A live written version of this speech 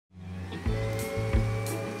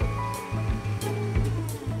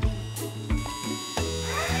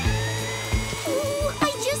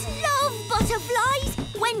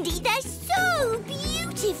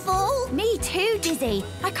beautiful. Me too, Dizzy.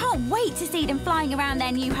 I can't wait to see them flying around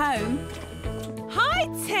their new home. Hi,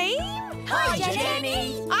 team. Hi,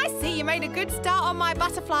 Jenny. I see you made a good start on my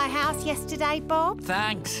butterfly house yesterday, Bob.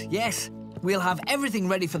 Thanks, yes. We'll have everything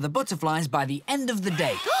ready for the butterflies by the end of the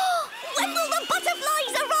day. When will the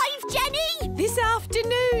butterflies arrive, Jenny? This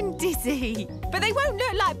afternoon, Dizzy. But they won't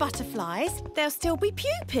look like butterflies. They'll still be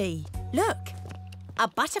pupae. Look. A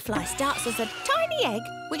butterfly starts as a tiny egg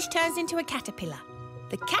which turns into a caterpillar.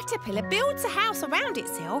 The caterpillar builds a house around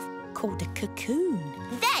itself called a cocoon.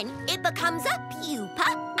 Then it becomes a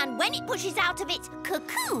pupa, and when it pushes out of its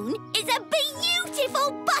cocoon, is a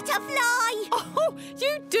beautiful butterfly. Oh,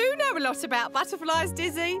 you do know a lot about butterflies,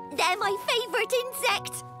 Dizzy. They're my favourite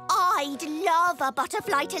insect. I'd love a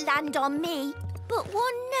butterfly to land on me, but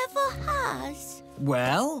one never has.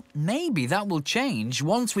 Well, maybe that will change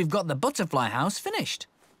once we've got the butterfly house finished.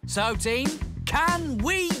 So, team, can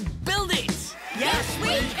we build it? Yes,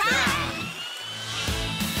 we can!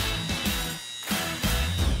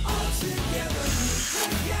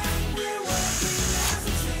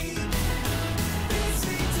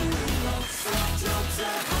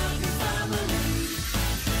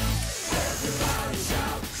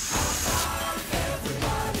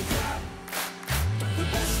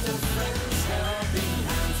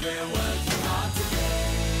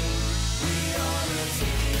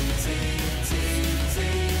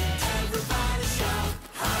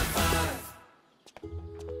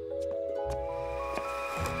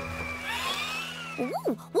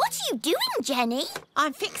 Ooh, what are you doing, Jenny?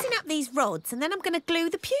 I'm fixing up these rods and then I'm going to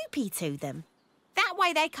glue the pupae to them. That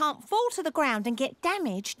way they can't fall to the ground and get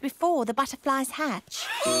damaged before the butterflies hatch.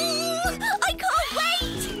 Ooh, I can't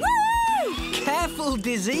wait! Woo! Careful,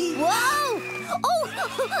 Dizzy. Whoa!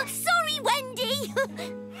 Oh, sorry, Wendy.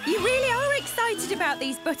 You really are excited about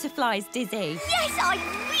these butterflies, Dizzy. Yes, I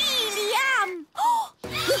really am.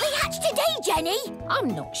 Will they hatch today, Jenny? I'm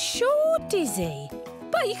not sure, Dizzy.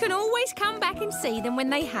 But you can always come back and see them when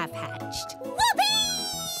they have hatched. Whoopee!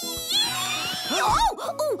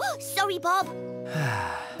 Oh, sorry, Bob.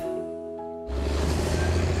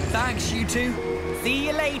 Thanks, you two. See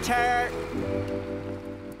you later.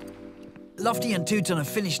 Lofty and Two-Ton have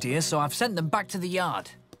finished here, so I've sent them back to the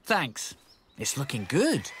yard. Thanks. It's looking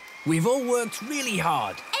good. We've all worked really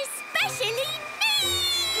hard. Especially me!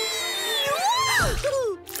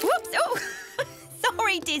 Whoops! Oh,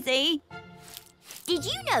 sorry, Dizzy. Did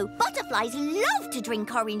you know butterflies love to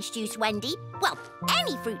drink orange juice, Wendy? Well,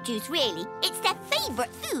 any fruit juice, really. It's their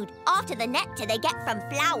favourite food after the nectar they get from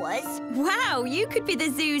flowers. Wow, you could be the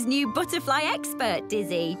zoo's new butterfly expert,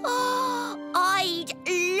 Dizzy. Oh, I'd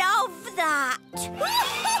love that.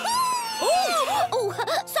 Oh,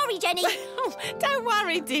 sorry, Jenny. Don't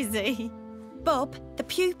worry, Dizzy. Bob, the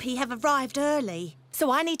pupae have arrived early,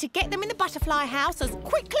 so I need to get them in the butterfly house as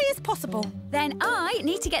quickly as possible. Then I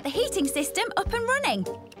need to get the heating system up and running.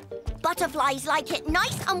 Butterflies like it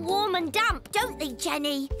nice and warm and damp, don't they,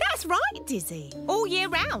 Jenny? That's right, Dizzy. All year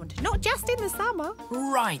round, not just in the summer.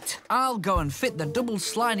 Right. I'll go and fit the double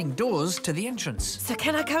sliding doors to the entrance. So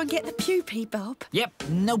can I go and get the pupae, Bob? Yep,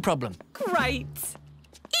 no problem. Great.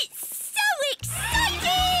 It's so exciting!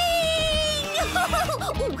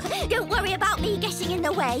 Ooh, don't worry about me getting in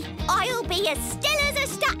the way. I'll be as still as a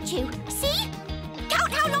statue. See?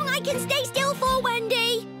 Count how long I can stay still for,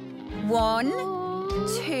 Wendy. 1,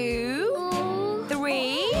 2, 3.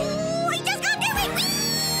 I just can't do it!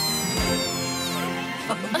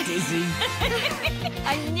 Oh, Dizzy.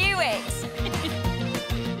 I knew it.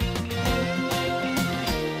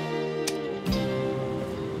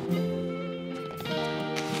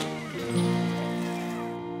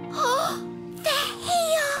 They're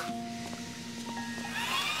here!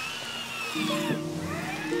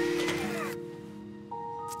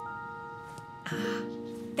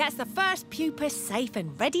 That's the first pupa safe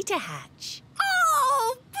and ready to hatch.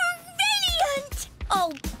 Oh, brilliant!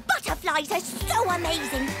 Oh, butterflies are so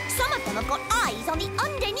amazing. Some of them have got eyes on the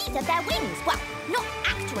underneath of their wings. Well, not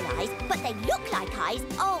actual eyes, but they look like eyes.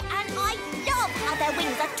 Oh, and I love how their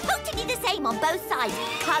wings are totally the same on both sides.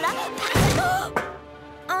 Colour, pattern...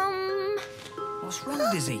 What's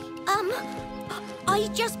wrong, Dizzy? I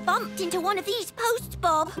just bumped into one of these posts,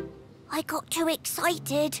 Bob. I got too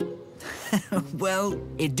excited. Well,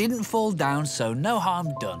 it didn't fall down, so no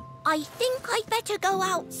harm done. I think I'd better go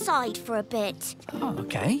outside for a bit. Oh,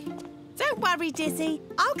 OK. Don't worry, Dizzy.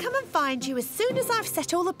 I'll come and find you as soon as I've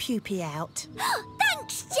set all the pupae out.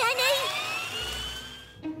 Thanks,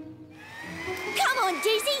 Jenny! Come on,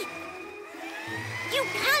 Dizzy. You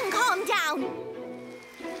can calm down.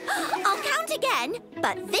 I'll count again,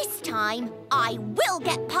 but this time I will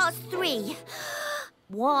get past 3.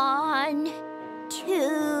 1, 2,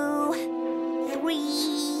 2,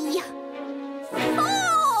 3,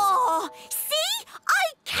 4! See? I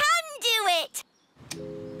can do it!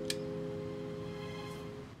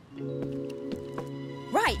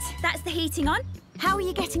 Right, that's the heating on. How are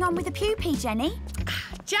you getting on with the pupae, Jenny?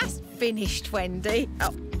 Just finished, Wendy.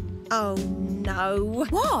 Oh, no.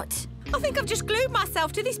 What? I think I've just glued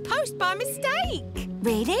myself to this post by mistake.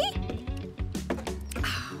 Really?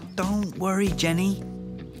 Don't worry, Jenny.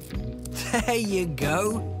 There you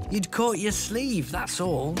go. You'd caught your sleeve, that's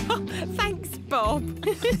all. Thanks, Bob.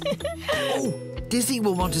 Oh, Dizzy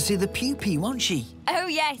will want to see the pupae, won't she? Oh,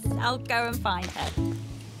 yes, I'll go and find her.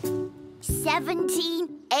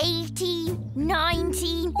 17, 18,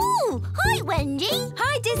 19. Ooh, hi, Wendy.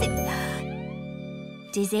 Hi, Dizzy.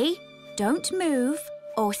 Dizzy, don't move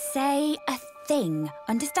or say a thing,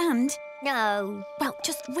 understand? No. Well,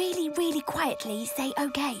 just really, really quietly say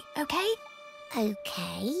OK, OK?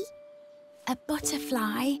 OK. A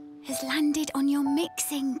butterfly has landed on your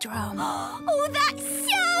mixing drum. Oh, that's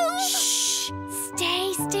so... Shh!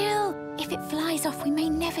 Stay still. If it flies off, we may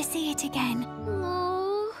never see it again.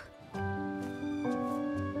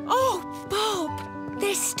 Oh, Bob,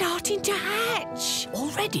 they're starting to hatch.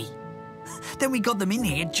 Already? Then we got them in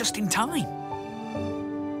here just in time.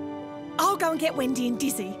 I'll go and get Wendy and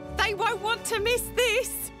Dizzy. They won't want to miss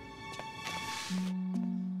this.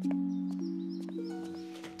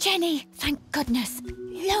 Jenny, thank goodness.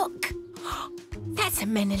 Look. That's a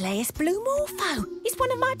Menelaus blue morpho. It's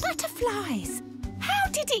one of my butterflies. How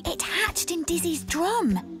did it... It hatched in Dizzy's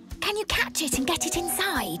drum. Can you catch it and get it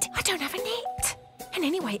inside? I don't have a net. And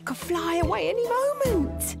anyway, it could fly away any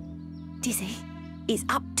moment. Dizzy, it's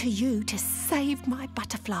up to you to save my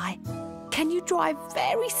butterfly. Can you drive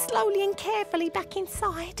very slowly and carefully back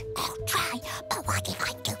inside? I'll try, but what if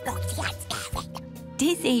I do noisy and scary?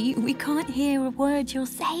 Dizzy, we can't hear a word you're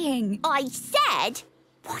saying. I said,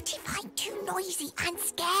 what if I'm too noisy and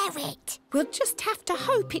scare it? We'll just have to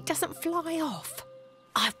hope it doesn't fly off.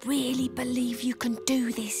 I really believe you can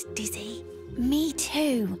do this, Dizzy. Me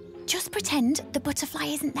too. Just pretend the butterfly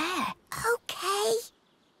isn't there. OK.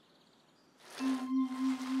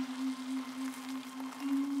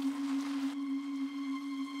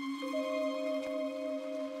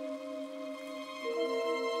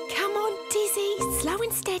 Come on, Dizzy. Slow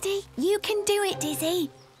and steady. You can do it,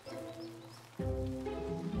 Dizzy.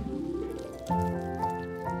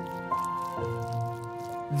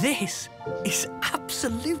 This is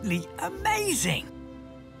absolutely amazing.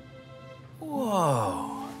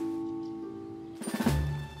 Whoa.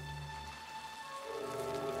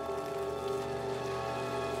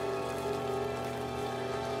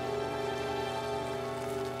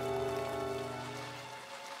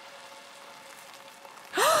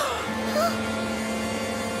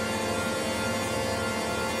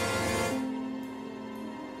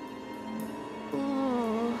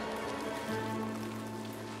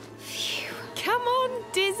 Come on,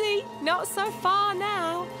 Dizzy. Not so far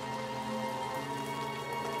now.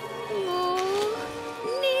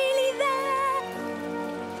 Nearly there.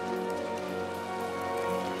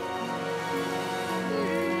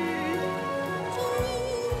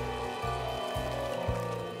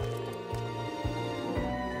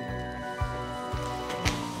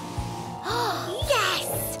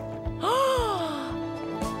 Yes!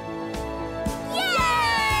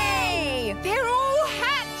 Yay! They're all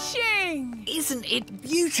hatching. Isn't it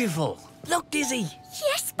beautiful? Look, Dizzy.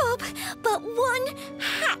 Yes, Bob, but one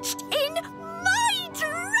hatched in my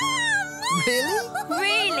drum! Really?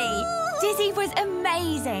 Really? Dizzy was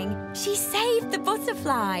amazing. She saved the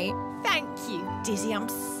butterfly. Thank you, Dizzy. I'm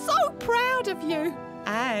so proud of you.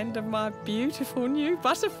 And of my beautiful new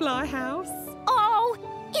butterfly house. Oh,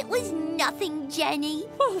 it was nothing, Jenny.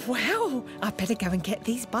 Oh, well, I better go and get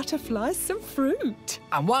these butterflies some fruit.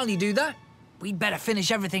 And while you do that, we'd better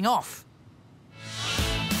finish everything off.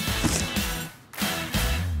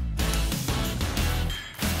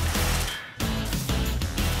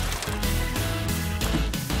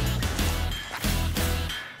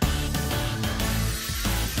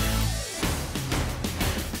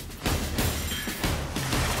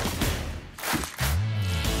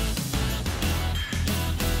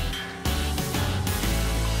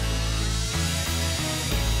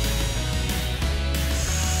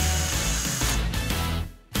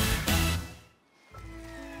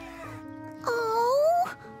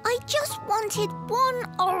 Wanted one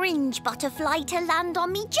orange butterfly to land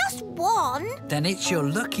on me, just one. Then it's your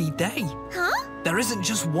lucky day. Huh? There isn't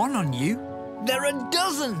just one on you. There are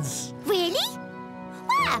dozens. Really?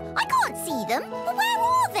 Where? I can't see them. Where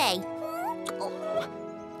are they?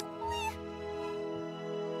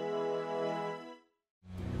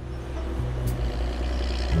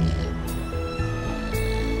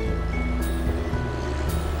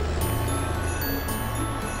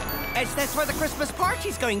 Is this where the Christmas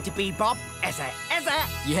party's going to be, Bob? Is it? Is it?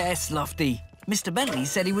 Yes, Lofty. Mr. Bentley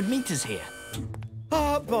said he would meet us here.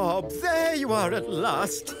 Ah, Bob, there you are at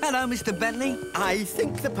last. Hello, Mr. Bentley. I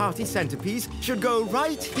think the party centrepiece should go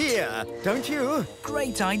right here, don't you?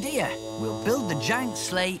 Great idea. We'll build the giant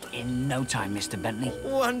sleigh in no time, Mr. Bentley.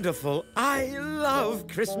 Wonderful. I love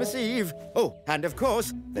Christmas Eve. Oh, and of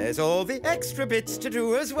course, there's all the extra bits to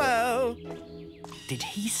do as well. Did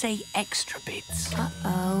he say extra bits?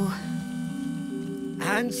 Uh-oh.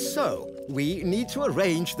 And so, we need to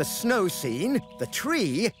arrange the snow scene, the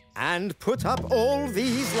tree, and put up all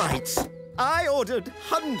these lights. I ordered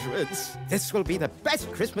hundreds. This will be the best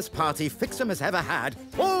Christmas party Fixham has ever had,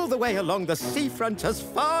 all the way along the seafront as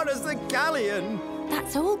far as the galleon.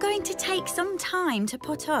 That's all going to take some time to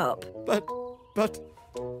put up. But,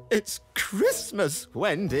 it's Christmas,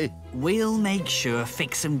 Wendy. We'll make sure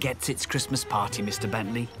Fixham gets its Christmas party, Mr.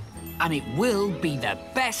 Bentley. And it will be the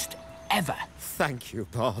best ever. Thank you,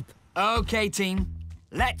 Bob. OK, team.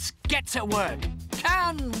 Let's get to work.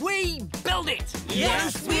 Can we build it?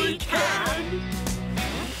 Yes, we can!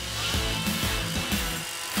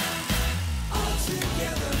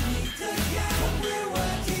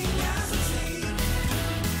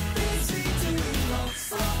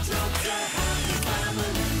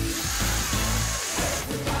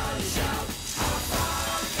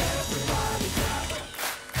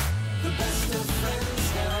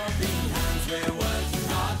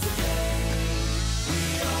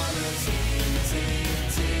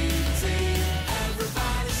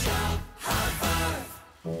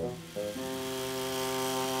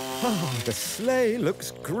 Oh, the sleigh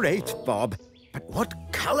looks great, Bob. But what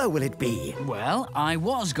colour will it be? Well, I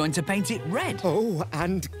was going to paint it red. Oh,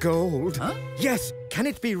 and gold. Huh? Yes, can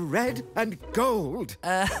it be red and gold?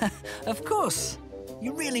 Of course.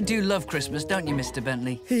 You really do love Christmas, don't you, Mr.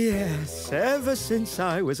 Bentley? Yes, ever since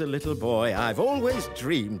I was a little boy, I've always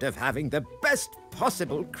dreamed of having the best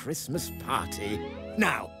possible Christmas party.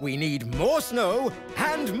 Now, we need more snow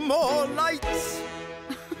and more lights.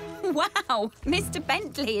 Wow, Mr.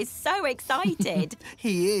 Bentley is so excited.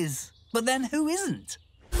 He is. But then who isn't?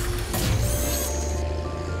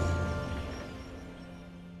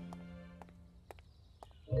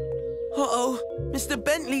 Uh-oh, Mr.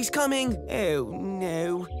 Bentley's coming. Oh,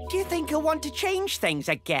 no. Do you think he'll want to change things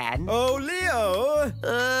again? Oh, Leo!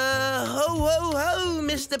 Ho, ho, ho,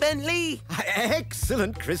 Mr. Bentley.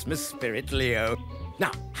 Excellent Christmas spirit, Leo.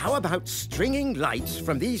 Now, how about stringing lights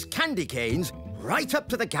from these candy canes right up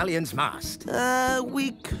to the galleon's mast?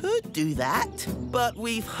 We could do that, but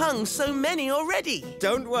we've hung so many already.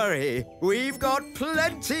 Don't worry, we've got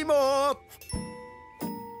plenty more.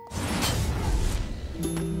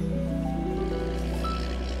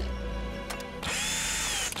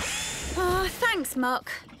 Oh, thanks,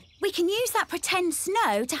 Muck. We can use that pretend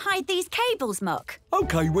snow to hide these cables, Muck.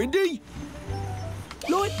 OK, Wendy.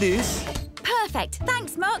 Like this. Perfect.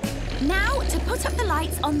 Thanks, Muck. Now to put up the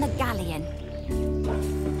lights on the galleon.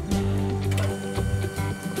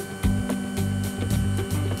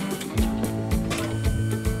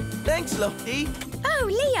 Thanks, Lofty. Oh,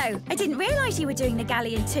 Leo, I didn't realise you were doing the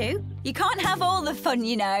galleon too. You can't have all the fun,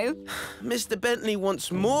 you know. Mr. Bentley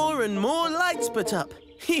wants more and more lights put up.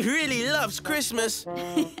 He really loves Christmas.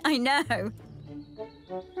 I know.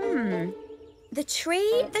 The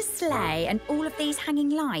tree, the sleigh and all of these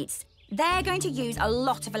hanging lights, they're going to use a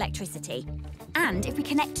lot of electricity. And if we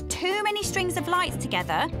connect too many strings of lights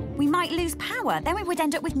together, we might lose power. Then we would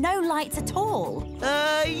end up with no lights at all.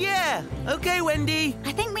 Yeah. OK, Wendy.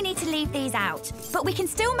 I think we need to leave these out. But we can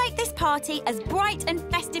still make this party as bright and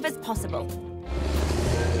festive as possible.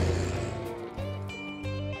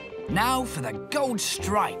 Now for the gold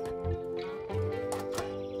stripe.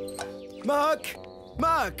 Muck!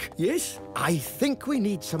 Muck! Yes? I think we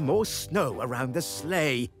need some more snow around the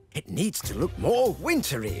sleigh. It needs to look more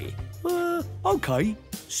wintry. OK.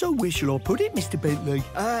 So where shall I put it, Mr. Bentley?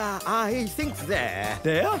 I think there.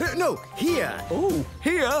 There? No, here. Oh,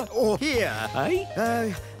 here? Or here.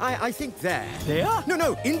 Eh? I think there. There?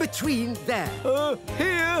 No, in between there.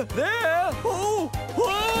 Here, there. Oh,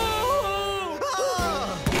 whoa!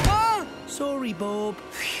 Ah! Sorry, Bob.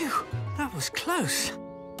 Phew, that was close.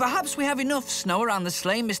 Perhaps we have enough snow around the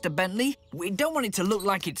sleigh, Mr. Bentley. We don't want it to look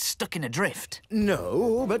like it's stuck in a drift.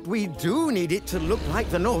 No, but we do need it to look like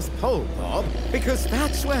the North Pole, Bob, because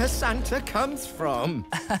that's where Santa comes from.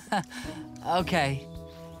 OK.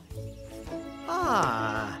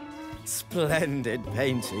 Ah, splendid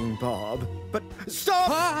painting, Bob. But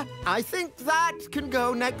stop! I think that can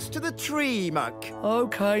go next to the tree, Muck.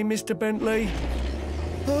 OK, Mr. Bentley.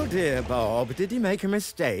 Oh, dear, Bob. Did he make a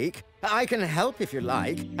mistake? I can help if you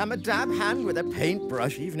like. I'm a dab hand with a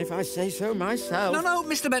paintbrush, even if I say so myself. No,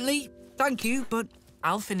 Mr. Bentley. Thank you, but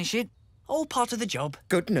I'll finish it. All part of the job.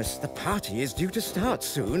 Goodness, the party is due to start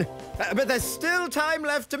soon. But there's still time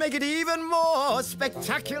left to make it even more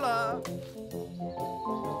spectacular.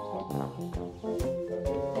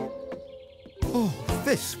 Oh,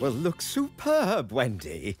 this will look superb,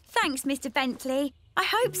 Wendy. Thanks, Mr. Bentley. I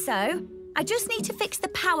hope so. I just need to fix the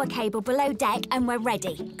power cable below deck and we're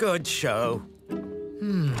ready. Good show.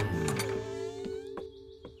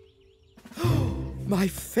 My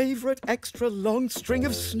favourite extra long string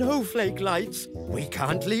of snowflake lights. We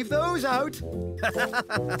can't leave those out.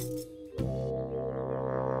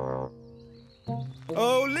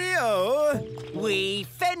 Oh, Leo! We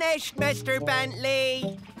finished, Mr.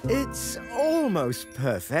 Bentley. It's almost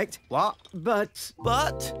perfect. What? But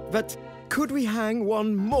But? could we hang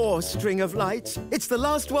one more string of lights? It's the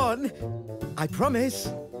last one. I promise.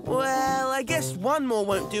 Well, I guess one more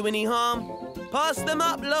won't do any harm. Pass them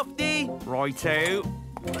up, Lofty. Righto.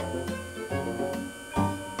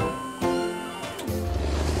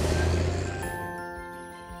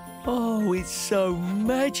 Oh, it's so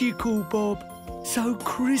magical, Bob. So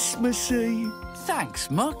Christmassy. Thanks,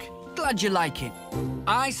 Muck. Glad you like it.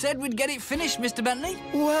 I said we'd get it finished, Mr. Bentley.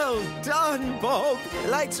 Well done, Bob. The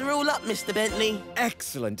lights are all up, Mr. Bentley.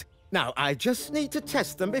 Excellent. Now, I just need to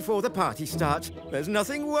test them before the party starts. There's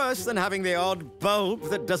nothing worse than having the odd bulb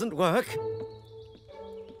that doesn't work.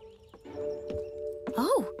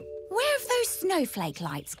 Oh, where have those snowflake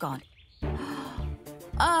lights gone?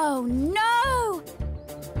 Oh, no!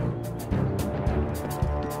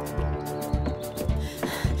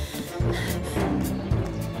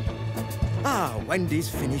 Ah, Wendy's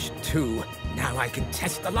finished too. Now I can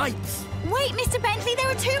test the lights. Wait, Mr. Bentley, there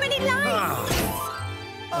are too many lights!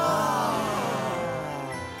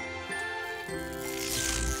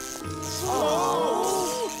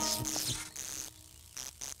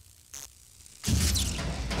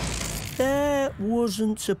 That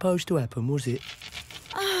wasn't supposed to happen, was it?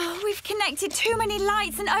 Oh, we've connected too many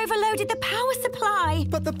lights and overloaded the power supply.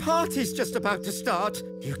 But the party's just about to start.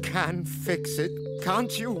 You can fix it,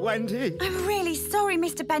 can't you, Wendy? I'm really sorry,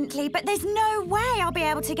 Mr. Bentley, but there's no way I'll be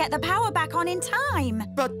able to get the power back on in time.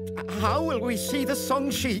 But how will we see the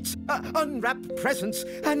song sheets, unwrap presents,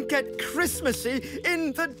 and get Christmassy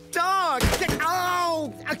in the dark?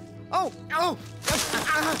 Ow! Oh!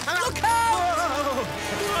 Look out!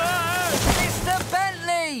 Mr.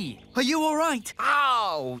 Bentley! Are you all right?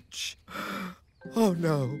 Ouch! Oh,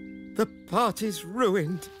 no. The party's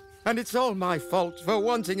ruined. And it's all my fault for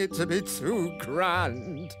wanting it to be too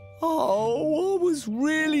grand. Oh, I was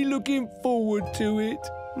really looking forward to it.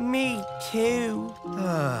 Me too.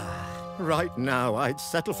 Right now, I'd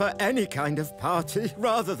settle for any kind of party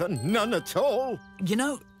rather than none at all. You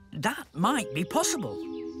know, that might be possible.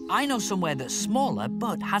 I know somewhere that's smaller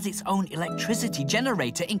but has its own electricity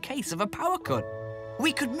generator in case of a power cut.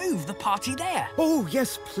 We could move the party there. Oh,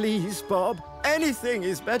 yes, please, Bob. Anything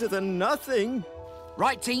is better than nothing.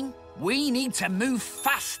 Right, team, we need to move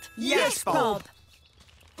fast. Yes, Bob.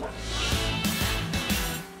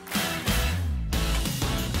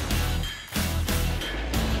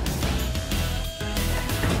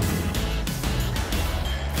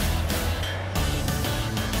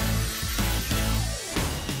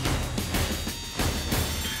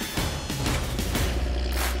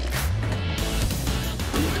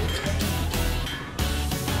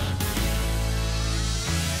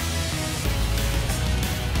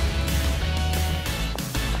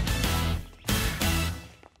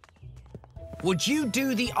 Would you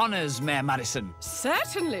do the honours, Mayor Madison?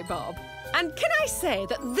 Certainly, Bob. And can I say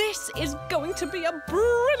that this is going to be a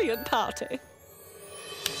brilliant party?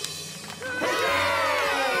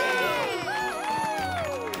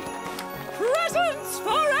 Presents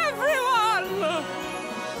for everyone!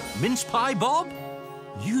 Mince pie, Bob?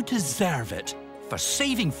 You deserve it for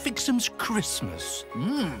saving Fixham's Christmas.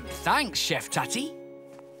 Thanks, Chef Tatty.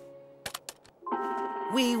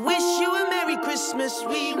 We wish you a Merry Christmas.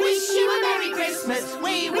 We Wish you a Merry Christmas.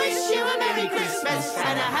 We wish you a Merry Christmas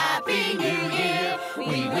and a Happy New Year.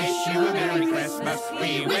 We wish you a Merry Christmas.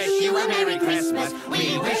 We wish you a Merry Christmas.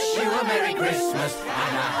 We wish you a Merry Christmas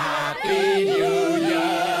and a Happy New Year.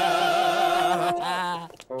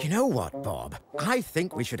 You know what, Bob? I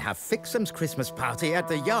think we should have Fixham's Christmas party at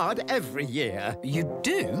the yard every year. You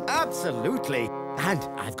do? Absolutely. And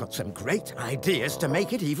I've got some great ideas to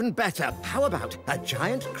make it even better. How about a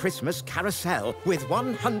giant Christmas carousel with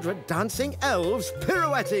 100 dancing elves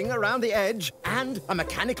pirouetting around the edge and a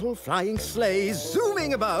mechanical flying sleigh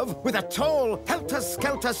zooming above with a tall,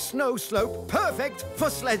 helter-skelter snow slope perfect for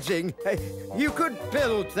sledging? You could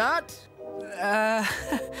build that?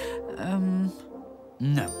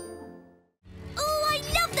 No. Oh, I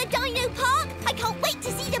love the Dino Park! I can't wait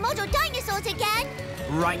to see the model dinosaurs again!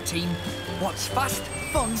 Right, team. What's fast,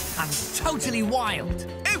 fun, and totally wild?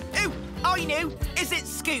 Ooh, I know. Is it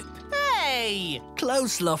Scoop? Hey!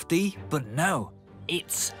 Close, Lofty, but no.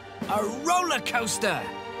 It's a roller coaster.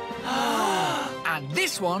 And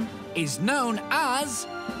this one is known as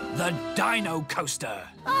the Dino Coaster.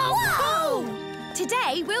 Oh, whoa!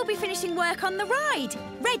 Today, we'll be finishing work on the ride,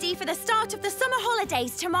 ready for the start of the summer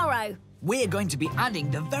holidays tomorrow. We're going to be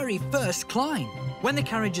adding the very first climb. When the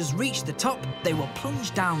carriages reach the top, they will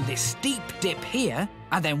plunge down this steep dip here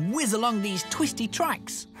and then whiz along these twisty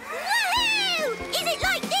tracks. Woohoo! Is it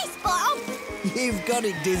like this, Bob? You've got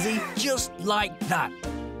it, Dizzy, just like that.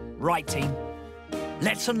 Right, team.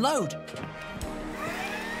 Let's unload.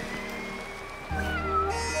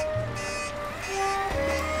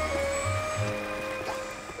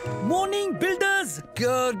 Morning, builders!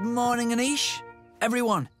 Good morning, Anish.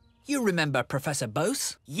 Everyone, you remember Professor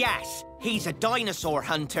Bose? Yes, he's a dinosaur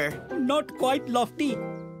hunter. Not quite, Lofty.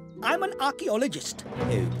 I'm an archaeologist.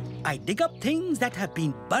 I dig up things that have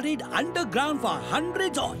been buried underground for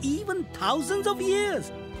hundreds or even thousands of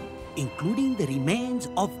years, including the remains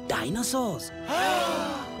of dinosaurs.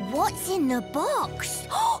 What's in the box?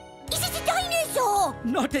 Is it a dinosaur?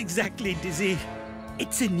 Not exactly, Dizzy.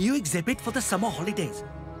 It's a new exhibit for the summer holidays.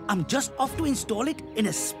 I'm just off to install it in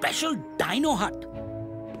a special dino hut.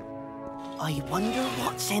 I wonder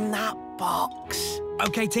what's in that box.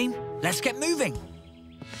 OK, team, let's get moving.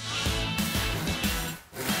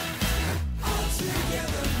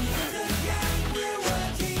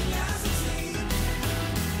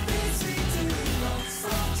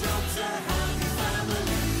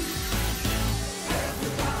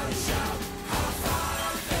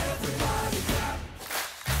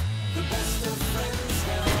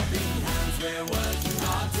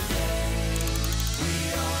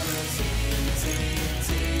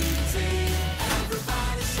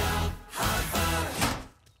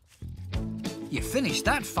 You finished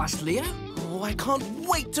that fast, Leo. Oh, I can't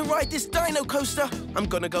wait to ride this dino coaster. I'm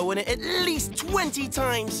gonna go in it at least 20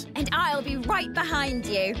 times. And I'll be right behind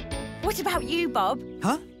you. What about you, Bob?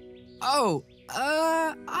 Huh? Oh,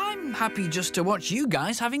 I'm happy just to watch you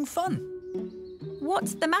guys having fun.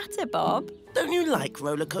 What's the matter, Bob? Don't you like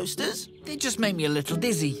roller coasters? They just make me a little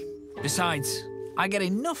dizzy. Besides, I get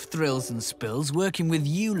enough thrills and spills working with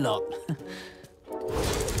you lot.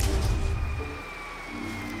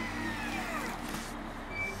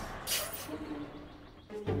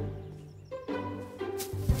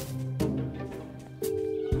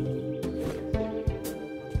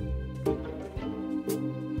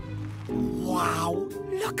 Wow,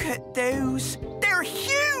 look at those. They're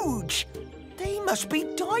huge. They must be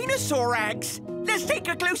dinosaur eggs. Let's take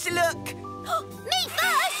a closer look. Me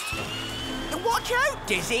first! Watch out,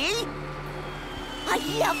 Dizzy. I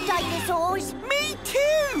love dinosaurs. Me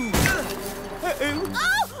too.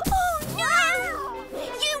 Oh no!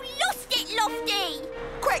 You lost it, Lofty!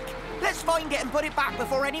 Quick, let's find it and put it back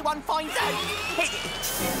before anyone finds out.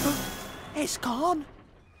 It's gone.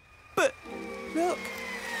 But look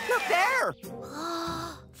there.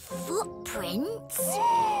 Footprints?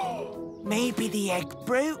 Maybe the egg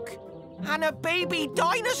broke and a baby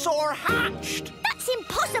dinosaur hatched. That's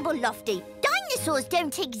impossible, Lofty. Dinosaurs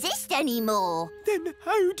don't exist anymore. Then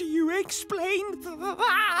how do you explain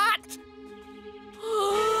that?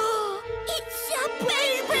 It's a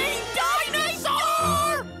baby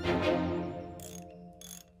dinosaur!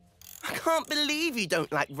 I can't believe you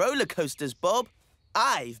don't like roller coasters, Bob.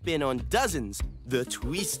 I've been on dozens. The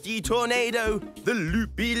twisty tornado, the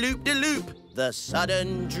loopy-loop-de-loop, the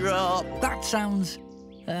sudden drop. That sounds,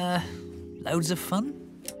 loads of fun.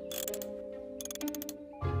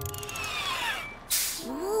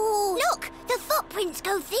 Ooh, look! The footprints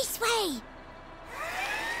go this way.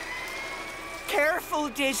 Careful,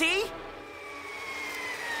 Dizzy.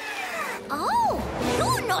 Oh,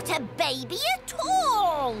 you're not a baby at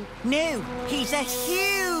all. No, he's a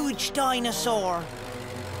huge dinosaur.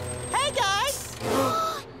 Hey, guys.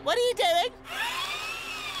 What are you doing?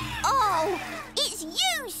 Oh, it's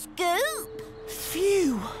you, Scoop.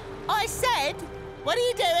 Phew. I said, what are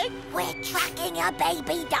you doing? We're tracking a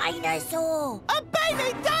baby dinosaur. A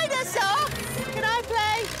baby dinosaur? Can I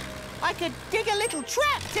play? I could dig a little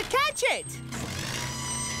trap to catch it.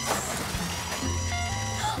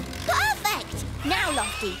 Now,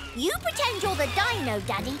 Lofty, you pretend you're the Dino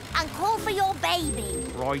Daddy and call for your baby.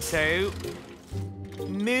 Righto.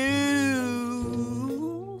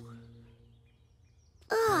 Moo.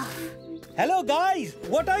 Ugh. Hello, guys.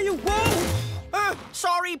 What are you... Whoa!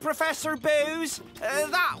 Sorry, Professor Booze.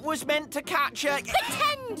 That was meant to catch a...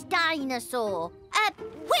 Pretend dinosaur.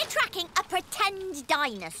 We're tracking a pretend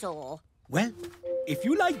dinosaur. Well, if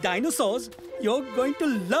you like dinosaurs, you're going to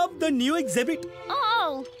love the new exhibit.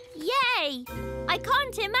 Oh, yay! I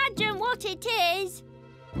can't imagine what it is.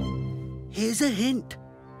 Here's a hint.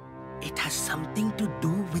 It has something to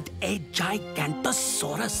do with a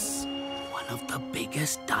Gigantosaurus, one of the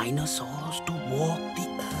biggest dinosaurs to walk the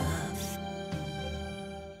earth.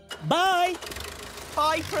 Bye!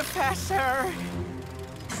 Bye, Professor.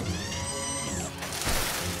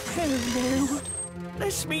 Oh, no.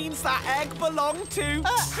 This means that egg belonged to...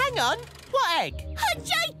 Hang on. What egg? A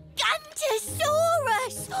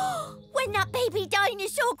Gigantosaurus! When that baby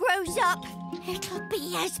dinosaur grows up, it'll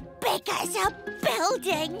be as big as a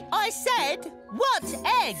building. I said, what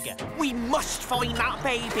egg? We must find that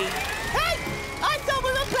baby. Hey! I thought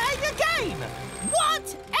we were playing a game!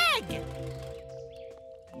 What egg?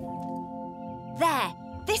 There.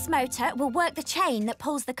 This motor will work the chain that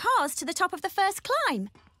pulls the cars to the top of the first climb.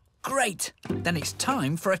 Great. Then it's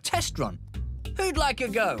time for a test run. Who'd like a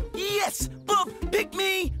go? Yes! Bob, pick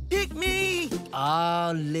me! Pick me!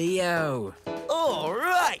 Ah, Leo. All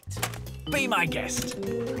right. Be my guest.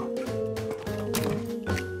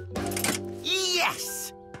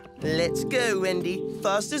 Yes! Let's go, Wendy.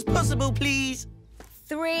 Fast as possible, please.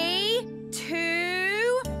 3,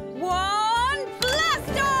 2, 1,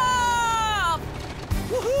 blast off!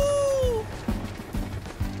 Woohoo!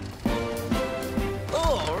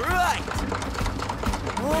 All right.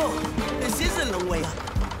 Whoa, this is a long way up.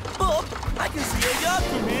 Bob, I can see a yard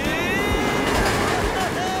from here.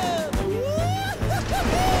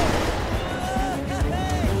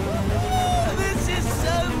 This is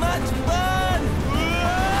so much fun!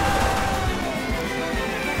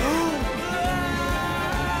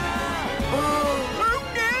 Oh,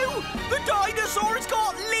 no! The dinosaur's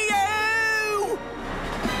got Leo!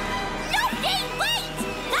 Lofty, wait!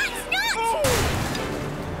 That's not...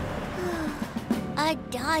 A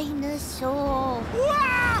dinosaur.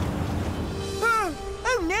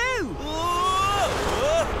 Oh, no!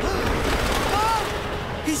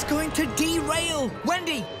 He's going to derail.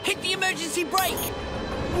 Wendy, hit the emergency brake.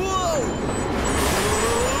 Whoa!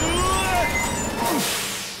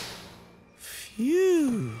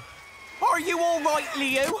 Phew! Are you all right,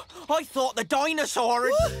 Leo? I thought the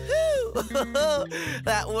dinosaur... Woohoo!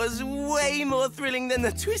 That was way more thrilling than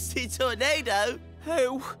the twisty tornado.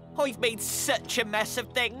 Oh, I've made such a mess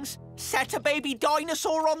of things. Set a baby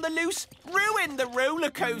dinosaur on the loose, ruined the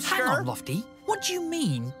roller coaster. Hang on, Lofty. What do you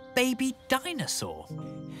mean, baby dinosaur?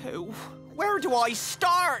 Oh, where do I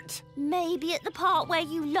start? Maybe at the part where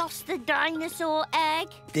you lost the dinosaur egg.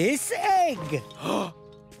 This egg!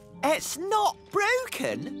 It's not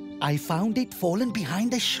broken. I found it fallen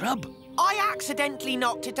behind a shrub. I accidentally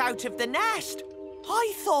knocked it out of the nest.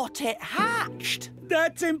 I thought it hatched.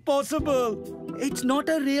 That's impossible. It's not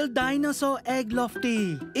a real dinosaur egg,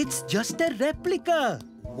 Lofty. It's just a replica.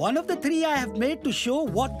 One of the 3 I have made to show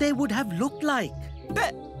what they would have looked like.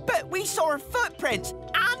 But we saw footprints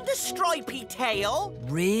and a stripy tail.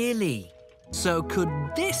 Really? So could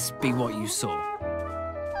this be what you saw?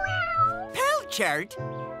 Pilchard?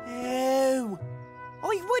 Oh,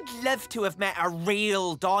 I would love to have met a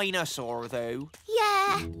real dinosaur, though.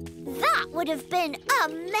 Yeah, that would have been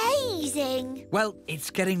amazing. Well, it's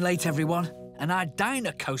getting late, everyone, and our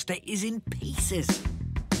dino coaster is in pieces.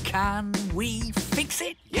 Can we fix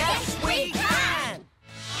it? Yes, we can!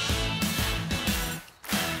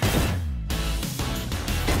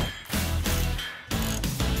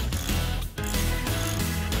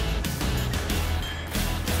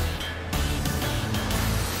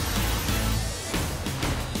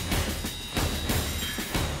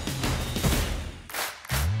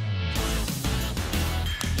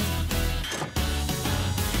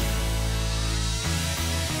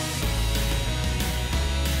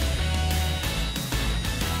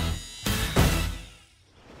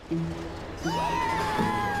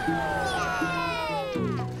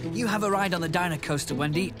 You have a ride on the dino coaster,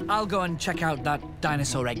 Wendy. I'll go and check out that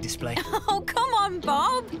dinosaur egg display. Oh, come on,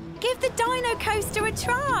 Bob. Give the dino coaster a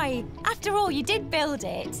try. After all, you did build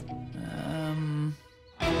it.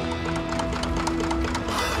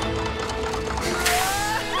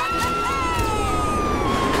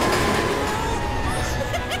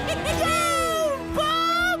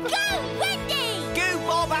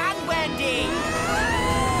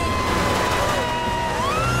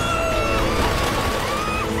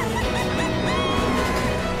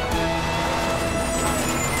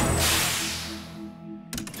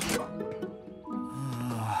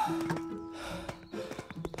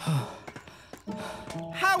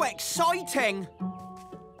 How exciting!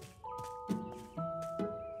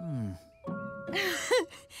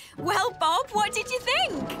 Well, Bob, what did you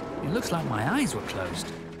think? It looks like my eyes were closed.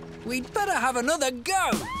 We'd better have another go.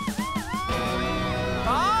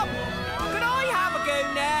 Bob, can I have a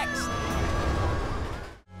go next?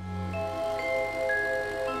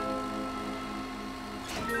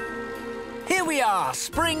 Here we are,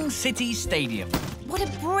 Spring City Stadium. What a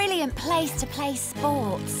brilliant place to play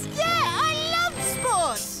sports. Yeah, I love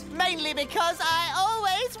sports. Mainly because I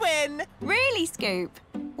always win. Really, Scoop?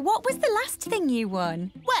 What was the last thing you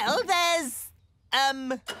won? Well, there's...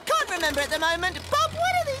 can't remember at the moment. Bob,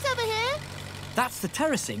 what are these over here? That's the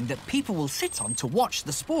terracing that people will sit on to watch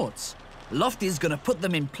the sports. Lofty's gonna put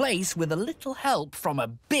them in place with a little help from a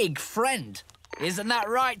big friend. Isn't that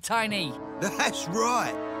right, Tiny? That's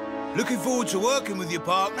right. Looking forward to working with you,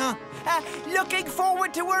 partner. Looking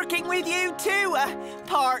forward to working with you too,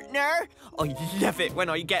 partner. I love it when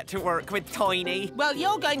I get to work with Tiny. Well,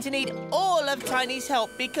 you're going to need all of Tiny's help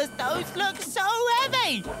because those look so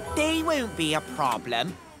heavy. They won't be a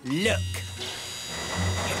problem. Look.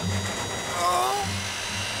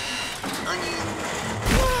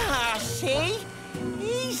 See?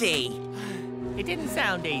 Easy. It didn't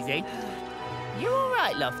sound easy. You all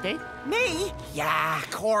right, Lofty? Me? Yeah, of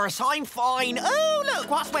course, I'm fine. Oh, look,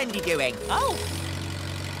 what's Wendy doing? Oh.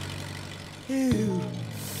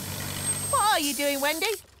 What are you doing, Wendy?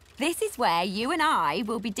 This is where you and I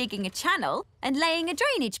will be digging a channel and laying a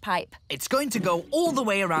drainage pipe. It's going to go all the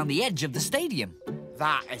way around the edge of the stadium.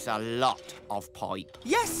 That is a lot of pipe.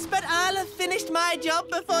 Yes, but I'll have finished my job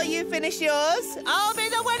before you finish yours. I'll be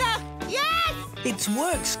the winner. Yes! It's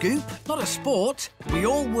work, Scoop, not a sport. We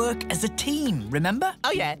all work as a team, remember?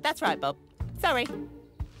 Oh, yeah, that's right, Bob. Sorry.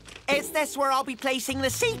 Is this where I'll be placing the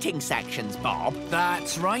seating sections, Bob?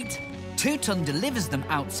 That's right. Two-Ton delivers them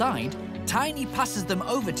outside. Tiny passes them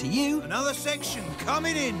over to you. Another section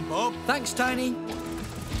coming in, Bob. Thanks, Tiny.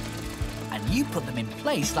 And you put them in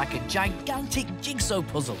place like a gigantic jigsaw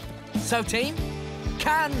puzzle. So, team,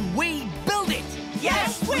 can we build it?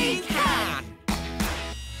 Yes, we can!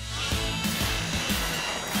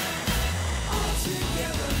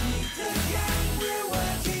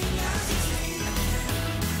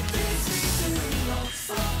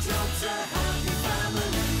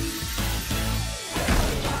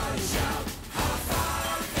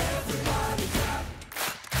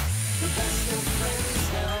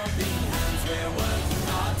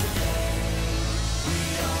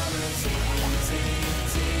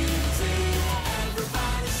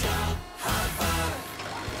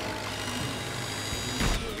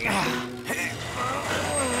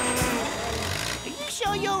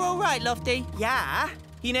 Right, Lofty? Yeah.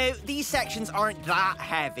 You know, these sections aren't that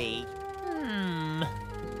heavy.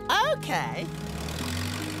 OK.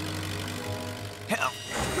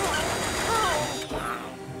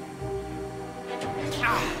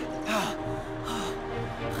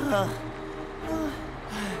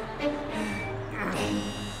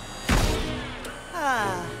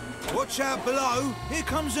 Watch out below. Here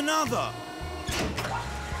comes another.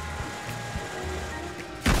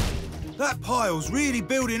 That pile's really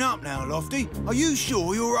building up now, Lofty. Are you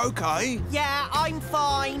sure you're OK? Yeah, I'm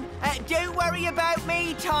fine. Don't worry about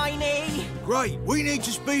me, Tiny. Great. We need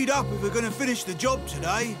to speed up if we're going to finish the job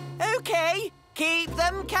today. OK. Keep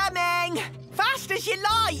them coming. Fast as you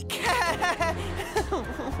like.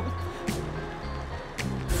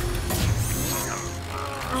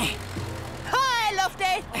 Hi,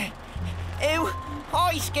 Lofty. Oh,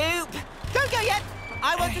 hi, Scoop. Don't go yet.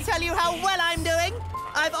 I want to tell you how well I'm doing.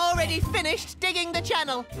 I've already finished digging the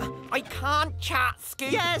channel. I can't chat,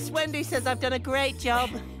 Scoop. Yes, Wendy says I've done a great job.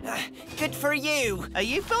 Good for you. Are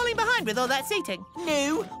you falling behind with all that seating?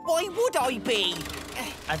 No, why would I be?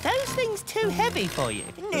 Are those things too heavy for you?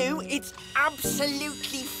 No, it's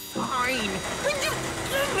absolutely fine.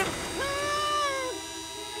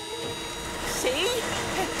 See?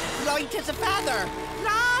 Light as a feather.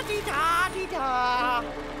 La-di-da-di-da.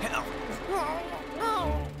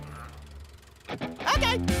 OK,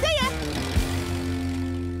 see ya!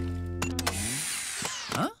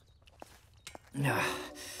 Huh?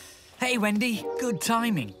 Hey, Wendy, good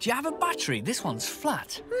timing. Do you have a battery? This one's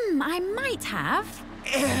flat. I might have.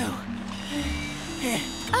 Ew.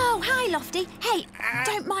 Oh, hi, Lofty. Hey,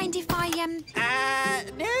 don't mind if I,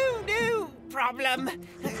 No problem.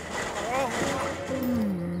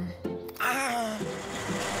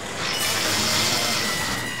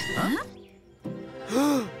 Huh?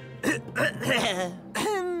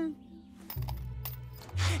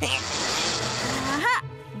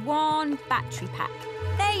 One battery pack.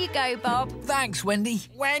 There you go, Bob. Thanks, Wendy.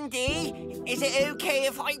 Wendy, is it OK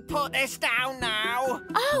if I put this down now?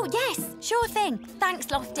 Oh, yes, sure thing. Thanks,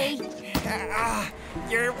 Lofty.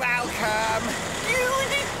 You're welcome.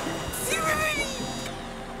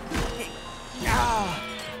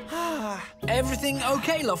 Everything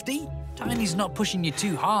okay, Lofty? Tiny's not pushing you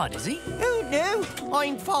too hard, is he? Oh, no,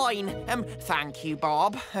 I'm fine. Thank you,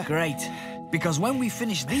 Bob. Great. Because when we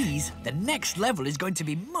finish these, the next level is going to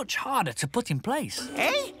be much harder to put in place.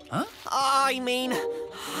 Eh? Huh? I mean,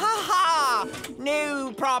 ha-ha!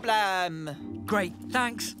 No problem. Great,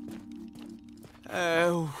 thanks.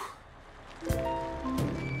 Oh.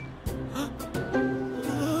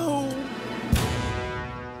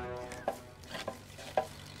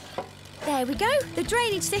 There we go. The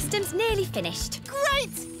drainage system's nearly finished.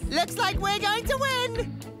 Great! Looks like we're going to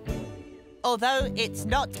win! Although it's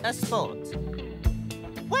not a sport.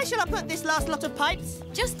 Where shall I put this last lot of pipes?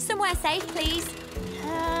 Just somewhere safe, please.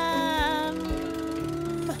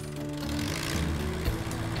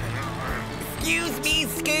 Excuse me,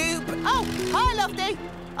 Scoop. Oh, hi, Lofty.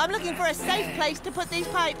 I'm looking for a safe place to put these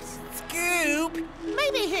pipes. Scoop?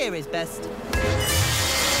 Maybe here is best.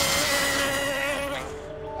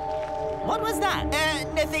 What was that?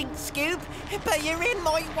 Nothing, Scoop, but you're in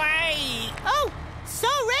my way. Oh,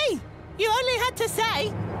 sorry. You only had to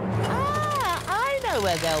say. I know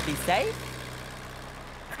where they'll be safe.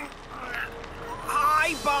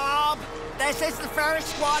 Hi, Bob. This is the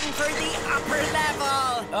first one for the upper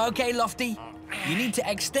level. OK, Lofty. You need to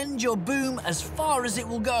extend your boom as far as it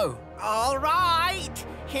will go. All right.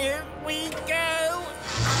 Here we go.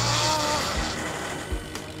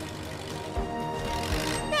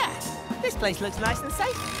 Yes, this place looks nice and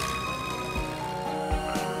safe.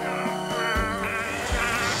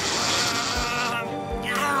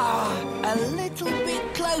 A little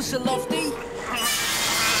bit closer, Lofty.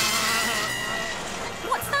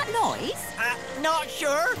 What's that noise? Not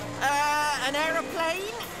sure. An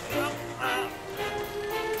aeroplane?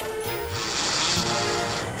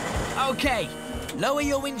 OK, lower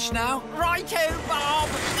your winch now. Righto, Bob.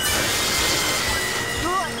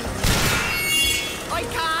 I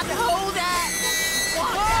can't hold it.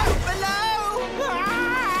 What's below?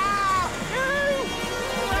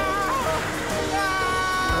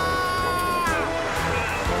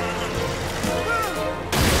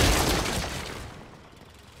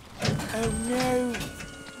 Oh, no.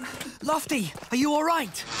 Lofty, are you all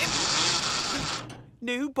right?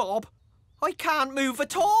 No, Bob. I can't move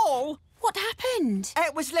at all. What happened?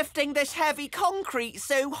 It was lifting this heavy concrete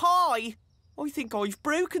so high. I think I've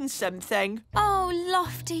broken something. Oh,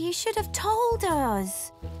 Lofty, you should have told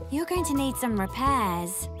us. You're going to need some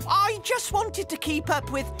repairs. I just wanted to keep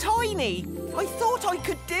up with Tiny. I thought I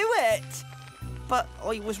could do it. But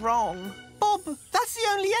I was wrong. Bob, that's the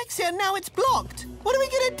only exit and now it's blocked. What are we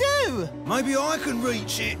going to do? Maybe I can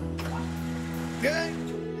reach it.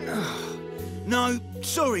 No,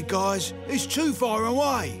 sorry, guys. It's too far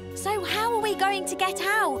away. So how are we going to get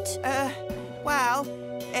out? Well,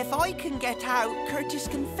 if I can get out, Curtis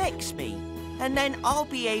can fix me. And then I'll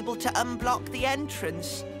be able to unblock the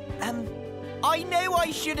entrance. I know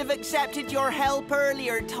I should have accepted your help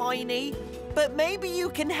earlier, Tiny. But maybe you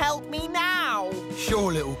can help me now.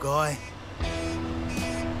 Sure, little guy.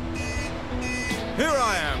 Here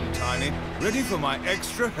I am, Tiny, ready for my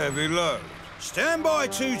extra heavy load. Stand by,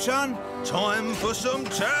 2-ton. Time for some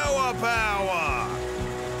tower power.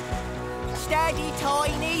 Steady,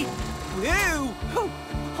 Tiny. Woo!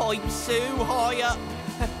 I'm so high up.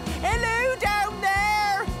 Hello down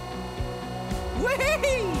there.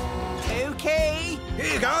 Whee! OK.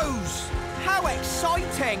 Here goes. How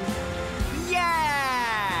exciting.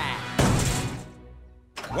 Yeah!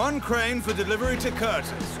 One crane for delivery to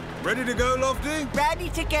Curtis. Ready to go, Lofty? Ready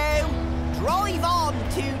to go. Drive on,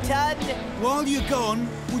 2-ton. While you're gone,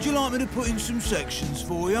 would you like me to put in some sections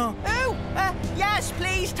for you? Oh, yes,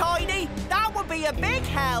 please, Tiny. That would be a big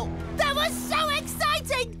help. That was so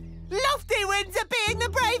exciting! Lofty wins at being the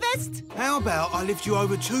bravest. How about I lift you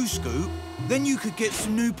over 2, Scoop? Then you could get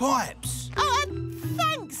some new pipes.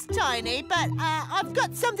 Thanks, Tiny, but I've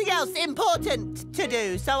got something else important to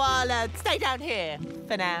do, so I'll stay down here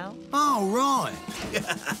for now. Oh, right.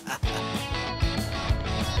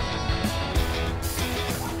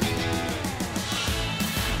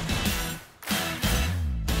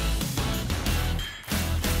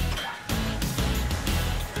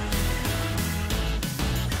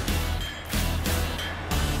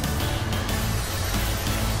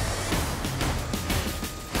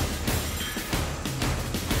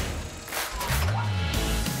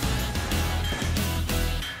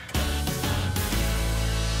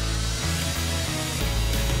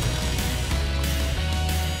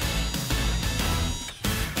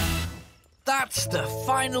 That's the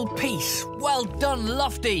final piece. Well done,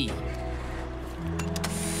 Lofty.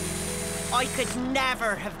 I could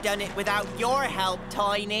never have done it without your help,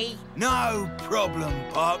 Tiny. No problem,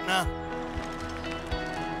 partner.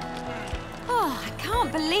 Oh, I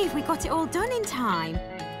can't believe we got it all done in time.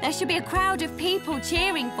 There should be a crowd of people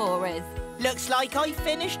cheering for us. Looks like I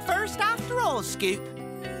finished first after all, Scoop.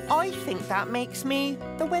 I think that makes me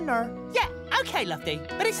the winner. Yeah, OK, Lofty.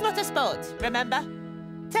 But it's not a sport, remember?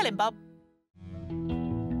 Tell him, Bob.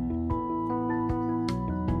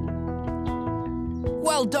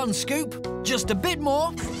 Well done, Scoop. Just a bit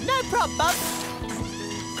more. No problem, Bob.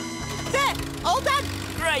 There, all done.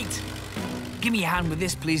 Great. Give me a hand with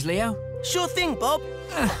this, please, Leo. Sure thing, Bob.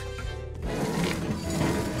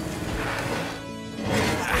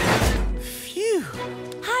 Phew.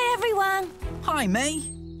 Hi, everyone. Hi, May.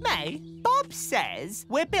 May, Bob says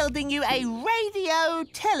we're building you a radio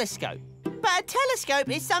telescope. But a telescope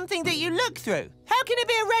is something that you look through. How can it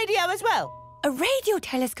be a radio as well? A radio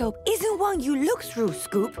telescope isn't one you look through,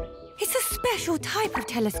 Scoop. It's a special type of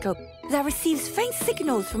telescope that receives faint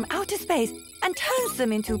signals from outer space and turns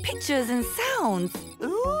them into pictures and sounds.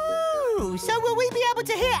 Ooh, so will we be able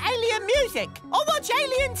to hear alien music or watch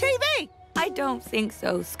alien TV? I don't think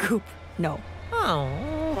so, Scoop. No. Oh.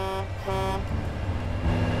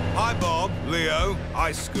 Hi, Bob, Leo.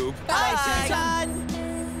 Hi, Scoop. Hi,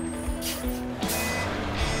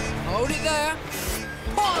 Hold it there.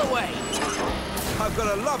 Pull away. I've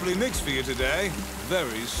got a lovely mix for you today.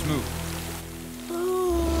 Very smooth.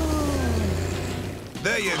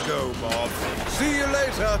 There you go, Bob. See you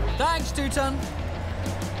later. Thanks, Two-Ton.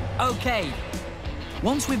 OK.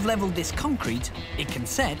 Once we've levelled this concrete, it can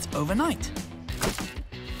set overnight.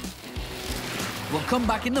 We'll come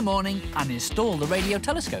back in the morning and install the radio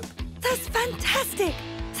telescope. That's fantastic.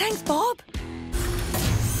 Thanks, Bob.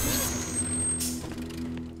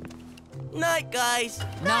 Night, guys.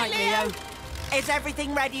 Night, Leo. Is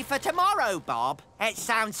everything ready for tomorrow, Bob? It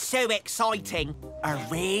sounds so exciting. A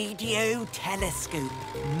radio telescope.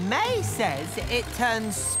 May says it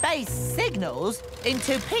turns space signals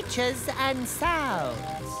into pictures and sounds.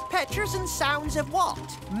 Pictures and sounds of what?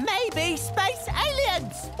 Maybe space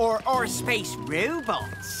aliens. Or space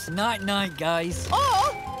robots. Night-night, guys.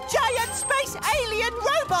 Or giant space alien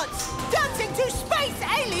robots dancing to space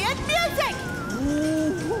alien music.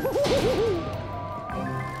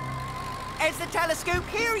 Is the telescope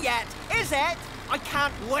here yet? Is it? I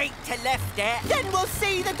can't wait to lift it. Then we'll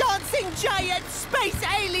see the dancing giant space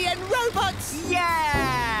alien robots.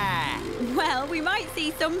 Yeah! Well, we might see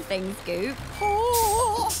something, Scoop.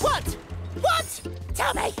 Oh, what? What?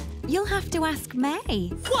 Tell me. You'll have to ask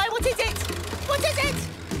May. Why, what is it? What is it?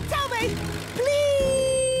 Tell me,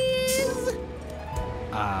 please.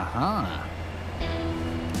 Uh-huh.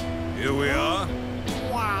 Here we are.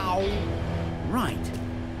 Wow. Right.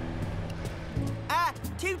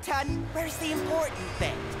 Two-Ton, where's the important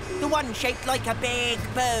bit? The one shaped like a big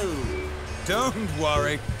bow. Don't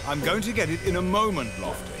worry. I'm going to get it in a moment,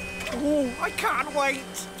 Lofty. Oh, I can't wait.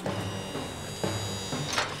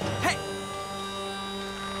 Hey.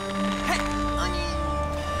 Hey.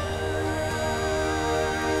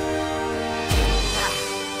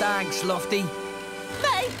 Thanks, Lofty.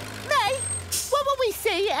 May, what will we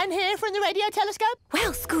see and hear from the radio telescope?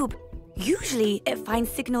 Well, Scoop, usually it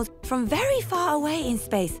finds signals from very far away in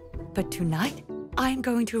space. But tonight, I'm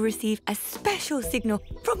going to receive a special signal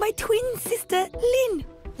from my twin sister, Lynn.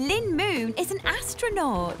 Lynn Moon is an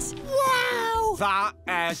astronaut. Wow! That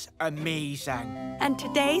is amazing. And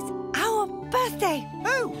today's our birthday.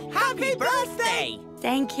 Oh, happy birthday!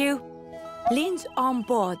 Thank you. Lynn's on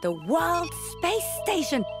board the World Space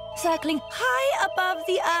Station, circling high above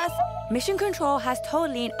the Earth. Mission Control has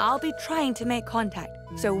told Lynn I'll be trying to make contact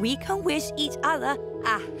so we can wish each other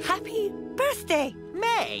a happy birthday.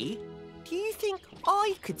 May, do you think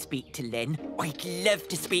I could speak to Lynn? I'd love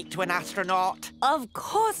to speak to an astronaut. Of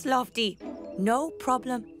course, Lofty. No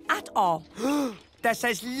problem at all. This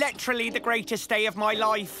is literally the greatest day of my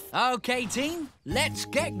life. OK, team, let's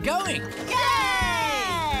get going. Yay!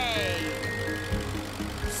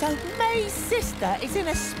 So May's sister is in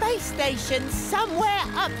a space station somewhere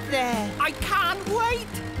up there. I can't wait.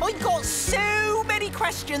 I got so many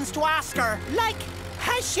questions to ask her. Like,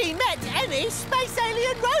 has she met any space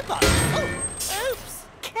alien robots? Oh, oops.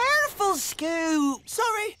 Careful, Scoop.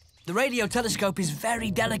 Sorry. The radio telescope is very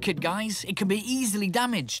delicate, guys. It can be easily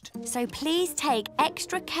damaged. So please take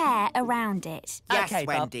extra care around it. Yes, Okay,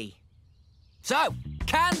 Bob. Wendy. So,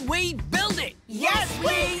 can we build it? Yes,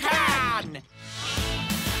 we can!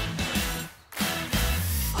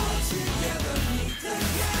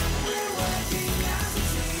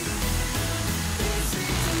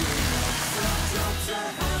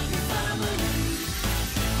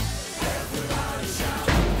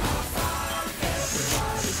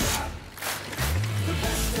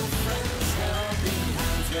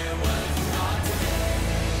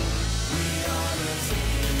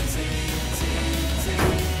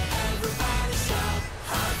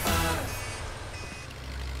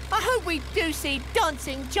 see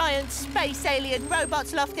dancing giant space alien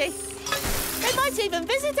robots, Lofty. They might even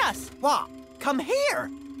visit us. What? Come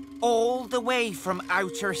here? All the way from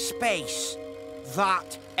outer space.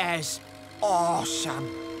 That is awesome.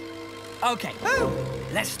 OK,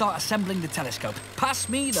 let's start assembling the telescope. Pass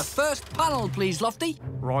me the first panel, please, Lofty.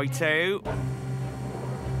 Righto.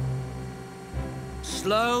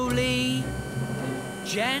 Slowly,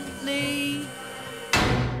 gently.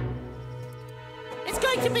 It's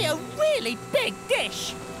going to be a really big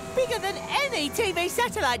dish. Bigger than any TV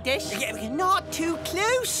satellite dish. Not too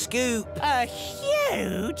close, Scoop. A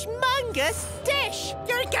huge, humongous dish.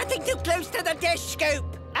 You're getting too close to the dish, Scoop.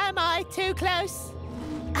 Am I too close?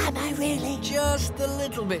 Am I really? Just a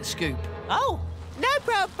little bit, Scoop. Oh, no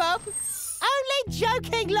problem, Bob. Only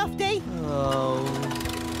joking, Lofty. Oh.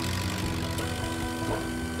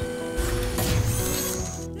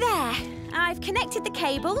 There. I've connected the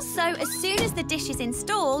cables, so as soon as the dish is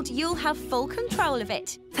installed, you'll have full control of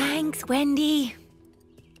it. Thanks, Wendy.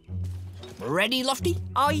 Ready, Lofty?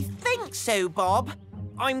 I think so, Bob.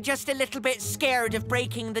 I'm just a little bit scared of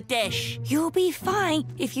breaking the dish. You'll be fine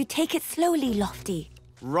if you take it slowly, Lofty.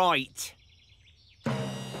 Right.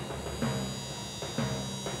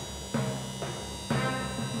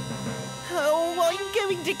 Oh, I'm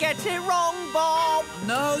going to get it wrong, Bob.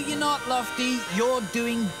 No, you're not, Lofty. You're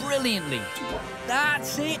doing brilliantly.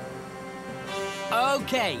 That's it.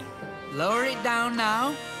 OK, lower it down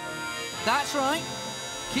now. That's right.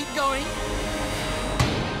 Keep going.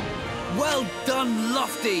 Well done,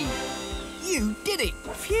 Lofty. You did it.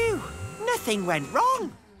 Phew, nothing went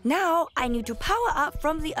wrong. Now I need to power up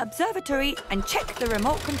from the observatory and check the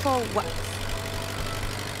remote control works.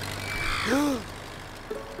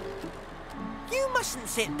 You mustn't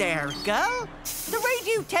sit there, girl. The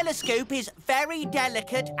radio telescope is very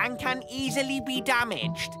delicate and can easily be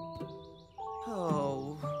damaged.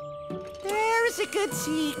 Oh, there's a good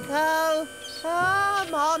seagull.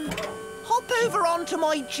 Come on, hop over onto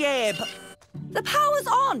my jib. The power's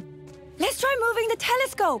on. Let's try moving the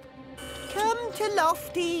telescope. Come to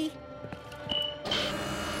Lofty.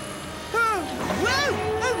 Oh, whoa!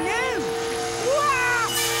 Oh, no! Wow!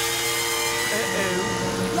 Uh-oh.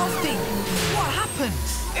 Lofty, what happened?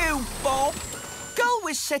 Oh, Bob. Gull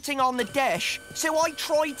was sitting on the dish, so I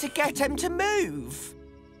tried to get him to move.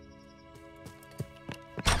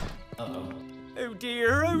 Uh-oh. Oh,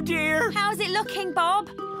 dear, oh, dear. How's it looking, Bob?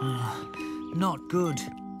 Not good.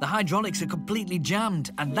 The hydraulics are completely jammed,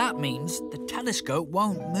 and that means the telescope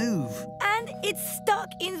won't move. And it's stuck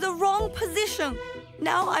in the wrong position.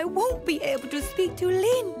 Now I won't be able to speak to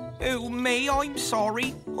Lynn. Oh, me, I'm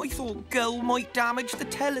sorry. I thought Gull might damage the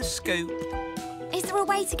telescope. Is there a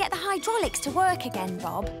way to get the hydraulics to work again,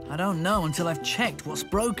 Bob? I don't know until I've checked what's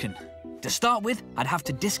broken. To start with, I'd have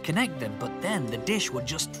to disconnect them, but then the dish would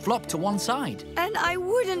just flop to one side. And I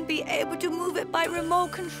wouldn't be able to move it by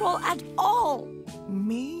remote control at all.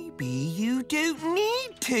 Maybe you don't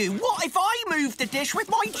need to. What if I move the dish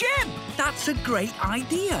with my jib? That's a great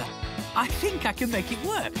idea. I think I can make it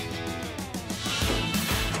work.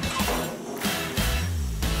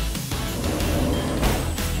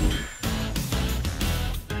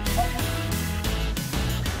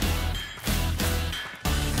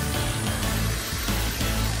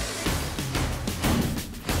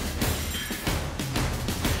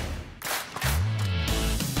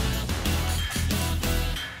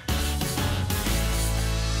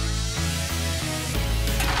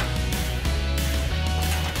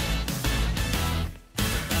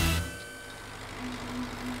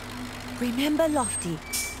 Remember, Lofty,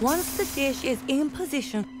 once the dish is in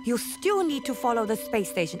position, you'll still need to follow the space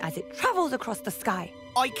station as it travels across the sky.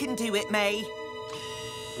 I can do it, May.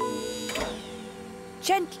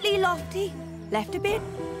 Gently, Lofty. Left a bit.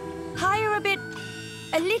 Higher a bit.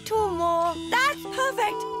 A little more. That's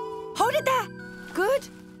perfect. Hold it there. Good.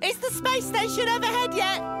 Is the space station overhead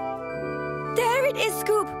yet? There it is,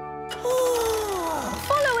 Scoop.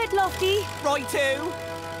 Follow it, Lofty. Righto.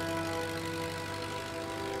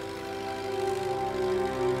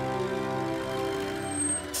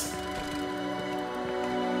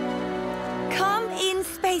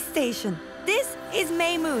 Space station. This is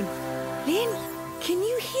May Moon. Lynn, can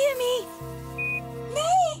you hear me?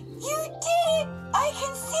 May, you did it! I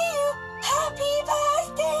can see you! Happy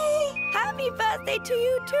birthday! Happy birthday to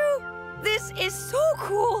you too! This is so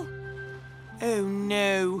cool! Oh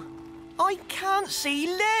no, I can't see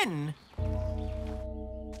Lynn.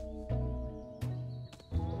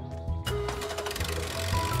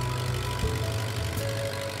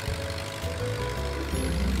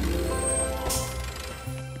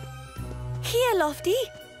 Here, Lofty.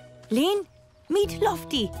 Lynn, meet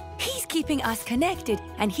Lofty. He's keeping us connected,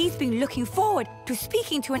 and he's been looking forward to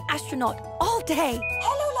speaking to an astronaut all day.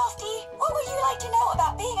 Hello, Lofty. What would you like to know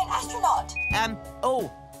about being an astronaut?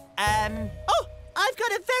 I've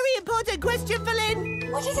got a very important question for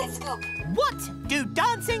Lynn. What is it, Scoop? What do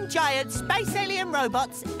dancing giant space alien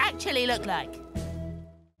robots actually look like?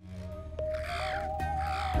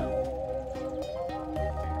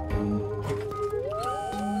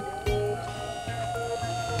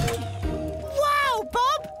 Wow,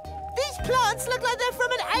 Bob! These plants look like they're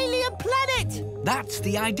from an alien planet! That's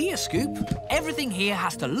the idea, Scoop. Everything here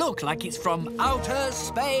has to look like it's from outer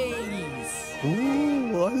space.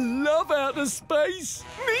 Ooh, I love outer space.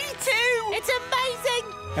 Me too! It's amazing!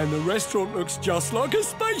 And the restaurant looks just like a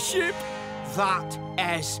spaceship. That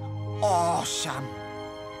is awesome.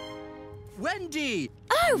 Wendy!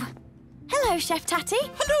 Oh! Hello, Chef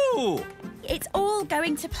Tatty. Hello! It's all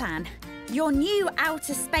going to plan. Your new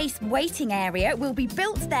outer space waiting area will be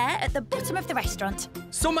built there at the bottom of the restaurant.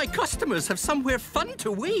 So my customers have somewhere fun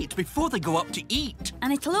to wait before they go up to eat.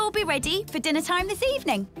 And it'll all be ready for dinner time this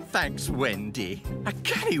evening. Thanks, Wendy. I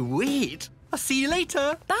can't wait. I'll see you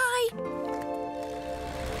later. Bye.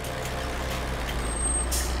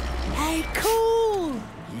 Hey, cool!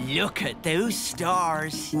 Look at those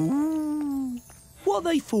stars. Ooh. What are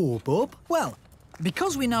they for, Bob? Well,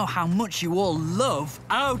 because we know how much you all love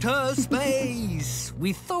outer space,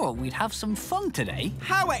 we thought we'd have some fun today.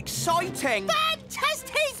 How exciting!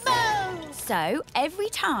 Fantastismo! So, every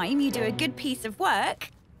time you do a good piece of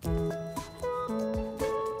work,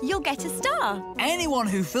 you'll get a star. Anyone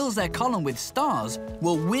who fills their column with stars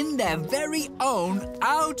will win their very own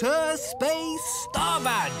outer space star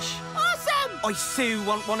badge. Awesome! I so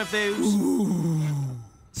want one of those. Ooh.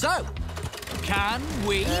 So, can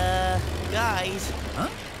we... Guys. Huh?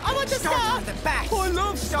 I want the Stars star! are the best! I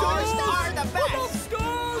love stars! Stars are the best! I love stars!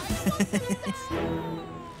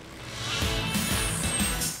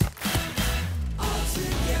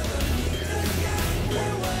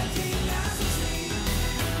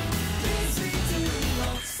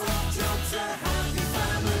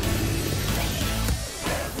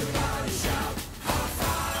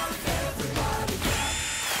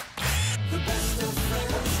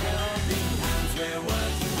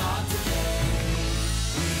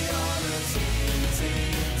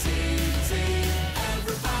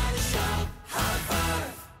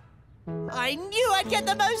 I knew I'd get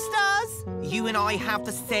the most stars! You and I have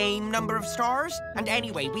the same number of stars. And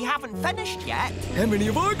anyway, we haven't finished yet. How many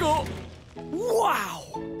have I got? Wow!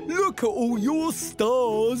 Look at all your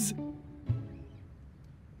stars.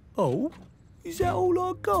 Oh, is that all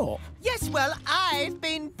I got? Yes, well, I've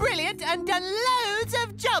been brilliant and done loads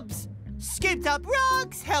of jobs. Scooped up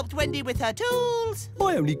rocks, helped Wendy with her tools.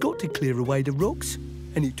 I only got to clear away the rocks,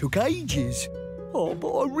 and it took ages. Oh,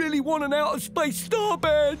 but I really want an outer space star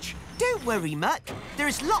badge. Don't worry, Muck.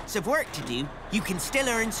 There's lots of work to do. You can still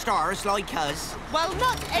earn stars like us. Well,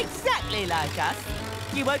 not exactly like us.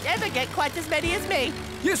 You won't ever get quite as many as me.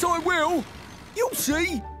 Yes, I will. You'll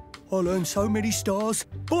see. I'll earn so many stars,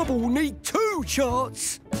 Bob will need 2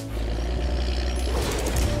 charts.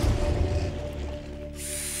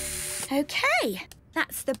 OK,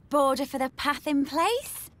 that's the border for the path in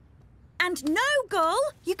place. And no, Gull,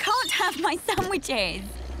 you can't have my sandwiches.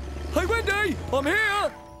 Hey, Wendy, I'm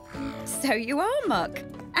here. So you are, Muck.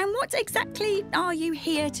 And what exactly are you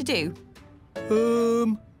here to do?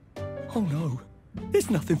 Oh no, there's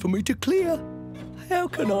nothing for me to clear. How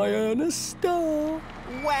can I earn a star?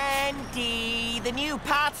 Wendy, the new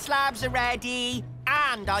path slabs are ready.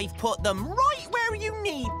 And I've put them right where you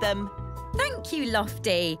need them. Thank you,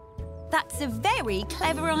 Lofty. That's a very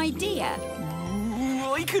clever idea.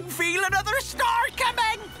 Ooh, I can feel another star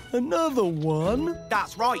coming. Another one?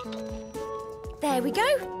 That's right. There we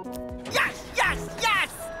go. Yes, yes, yes!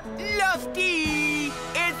 Lofty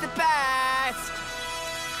is the best!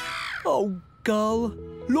 Oh, Gull.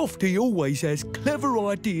 Lofty always has clever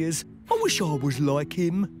ideas. I wish I was like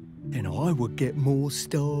him. Then I would get more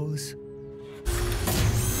stars.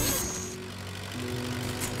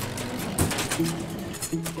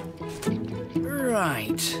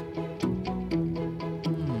 Right.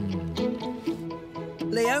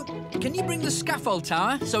 Leo, can you bring the scaffold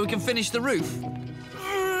tower so we can finish the roof?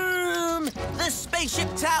 The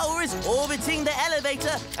spaceship tower is orbiting the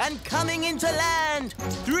elevator and coming into land.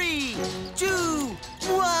 3, 2,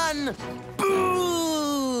 1,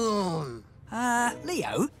 boom!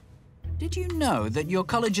 Leo, did you know that your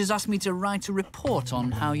college has asked me to write a report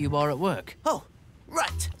on how you are at work? Oh,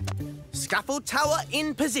 right. Scaffold tower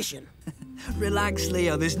in position. Relax,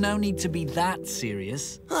 Leo. There's no need to be that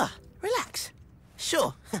serious. Relax.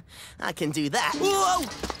 Sure, I can do that. Whoa!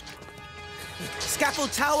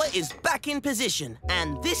 Scaffold tower is back in position,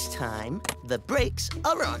 and this time the brakes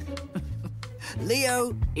are on.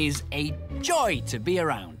 Leo is a joy to be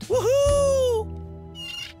around. Woohoo!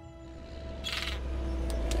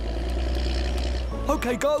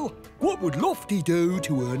 OK, girl, what would Lofty do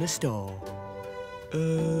to earn a star? I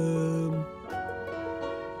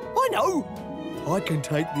know! I can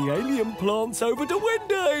take the alien plants over to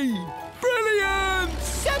Wendy! Brilliant!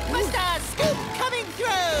 Superstar Scoop coming through!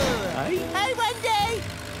 Hey? Hey, Wendy!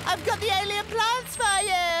 I've got the alien plants for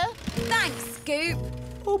you! Thanks, Scoop.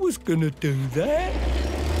 I was gonna do that.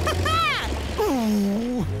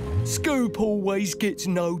 Oh, Scoop always gets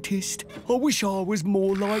noticed. I wish I was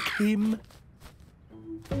more like him.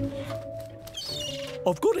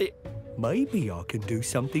 I've got it. Maybe I can do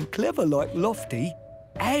something clever like Lofty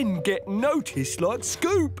and get noticed like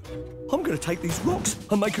Scoop. I'm going to take these rocks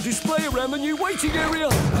and make a display around the new waiting area.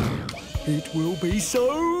 It will be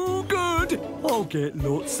so good. I'll get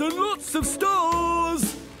lots and lots of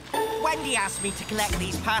stars. Wendy asked me to collect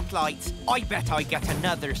these path lights. I bet I get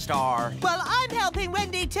another star. Well, I'm helping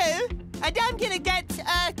Wendy too, and I'm gonna get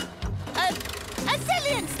a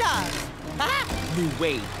zillion stars. No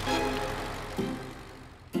way.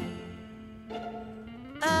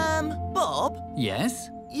 Bob? Yes?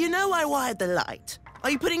 You know I wired the light.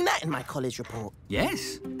 Are you putting that in my college report?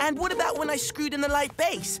 Yes. And what about when I screwed in the light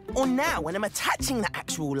base? Or now when I'm attaching the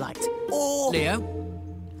actual light? Or... Leo,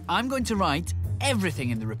 I'm going to write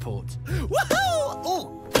everything in the report. Woohoo!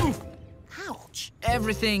 Oh! Oof. Ouch.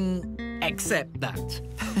 Everything except that.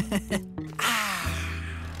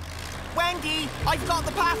 Wendy, I've got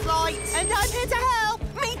the path lights. And I'm here to help.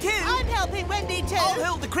 Me too. I'm helping Wendy too. I'll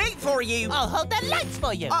hold the crate for you. I'll hold the lights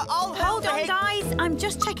for you. I'll Hold on, guys. I'm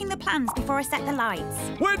just checking the plans before I set the lights.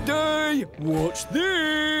 Wendy, watch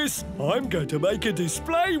this. I'm going to make a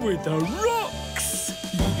display with the rocks.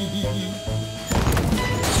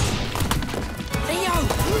 Leo,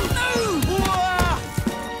 no!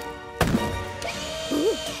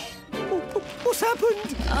 What's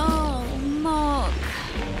happened? Oh, Muck.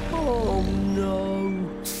 Oh, no.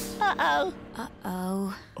 Uh-oh.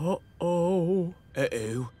 Uh-oh. Uh-oh.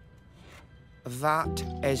 Uh-oh. That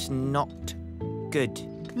is not good.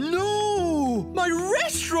 No! My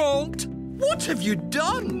restaurant! What have you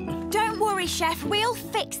done? Don't worry, Chef. We'll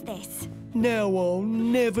fix this. Now I'll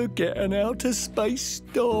never get an outer space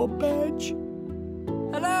star badge.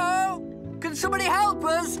 Hello? Can somebody help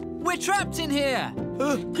us? We're trapped in here.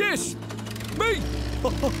 Yes, me.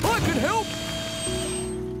 I can help.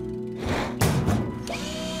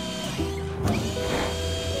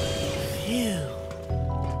 Phew.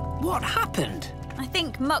 What happened? I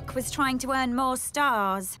think Muck was trying to earn more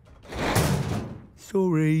stars.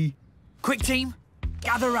 Sorry. Quick, team.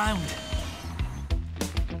 Gather round.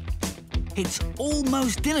 It's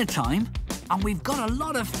almost dinner time, and we've got a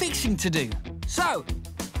lot of fixing to do. So,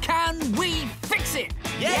 can we fix it?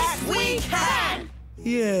 Yes, we can!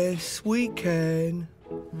 Yes, we can.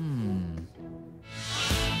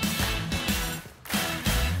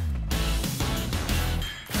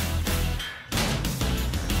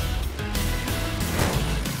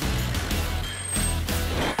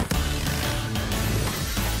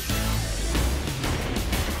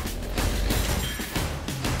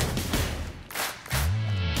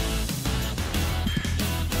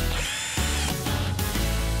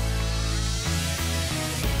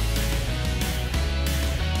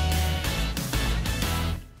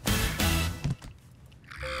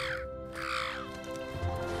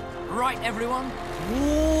 Right, everyone.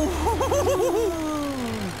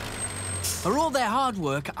 For all their hard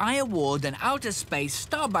work, I award an outer space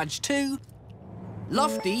star badge to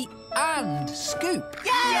Lofty and Scoop.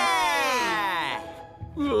 Yeah!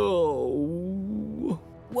 Oh.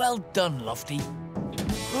 Well done, Lofty.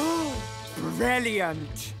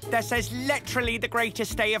 Brilliant. This is literally the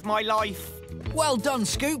greatest day of my life. Well done,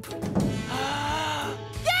 Scoop.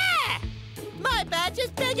 Yeah! My badge is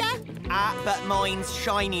bigger. But mine's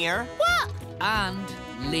shinier. What? And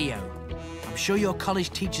Leo. I'm sure your college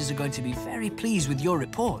teachers are going to be very pleased with your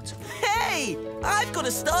report. Hey! I've got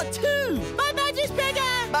a star too! My badge is bigger.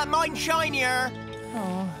 But mine's shinier.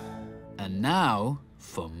 Oh. And now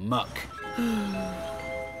for Muck.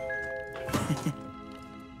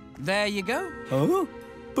 There you go. Huh?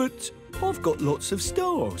 But I've got lots of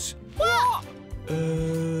stars. What?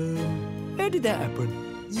 How did that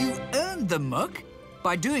happen? You earned them, Muck,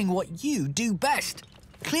 by doing what you do best.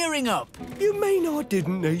 Clearing up. You mean I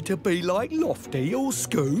didn't need to be like Lofty or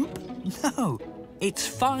Scoop? No, it's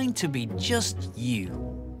fine to be just you.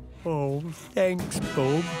 Oh, thanks,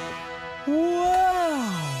 Bob.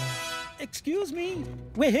 Wow! Excuse me,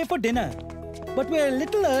 we're here for dinner. but we're a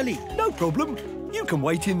little early. No problem. You can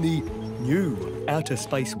wait in the new outer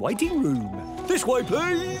space waiting room. This way,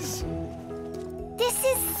 please. This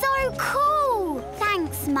is so cool!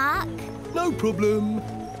 Thanks, Muck. No problem.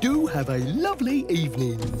 Do have a lovely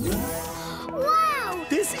evening. Wow!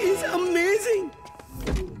 This is amazing.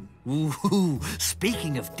 Ooh,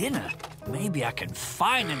 speaking of dinner, maybe I can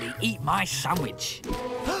finally eat my sandwich.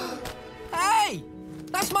 Hey!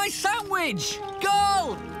 That's my sandwich!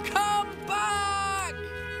 Girl, come back!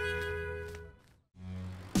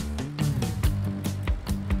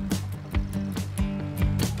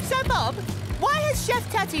 So, Bob, why has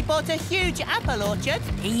Chef Tatty bought a huge apple orchard?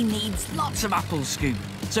 He needs lots of apples, Scoop,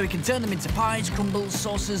 so he can turn them into pies, crumbles,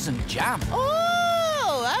 sauces and jam.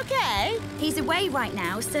 Oh, OK. He's away right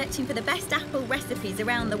now searching for the best apple recipes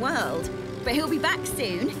around the world. But he'll be back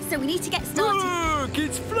soon, so we need to get started. Look,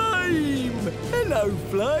 it's Flame! Hello,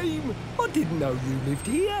 Flame. I didn't know you lived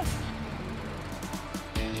here.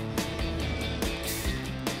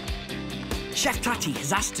 Chef Tatty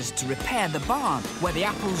has asked us to repair the barn where the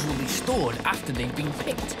apples will be stored after they've been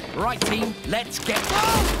picked. Right, team, let's get...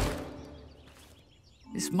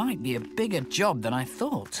 This might be a bigger job than I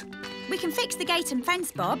thought. We can fix the gate and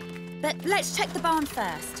fence, Bob, but let's check the barn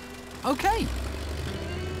first. OK.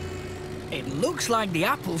 It looks like the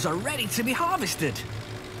apples are ready to be harvested.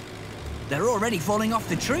 They're already falling off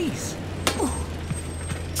the trees.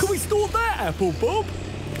 Can we store that apple, Bob?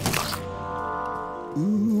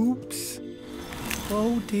 Oops.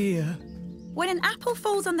 Oh, dear. When an apple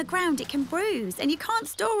falls on the ground, it can bruise, and you can't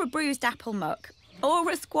store a bruised apple, Muck. Or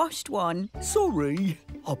a squashed one. Sorry.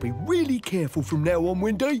 I'll be really careful from now on,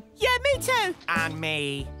 Wendy. Yeah, me too. And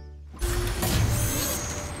me.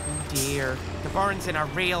 Oh, dear. The barn's in a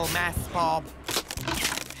real mess, Bob.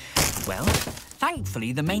 Well,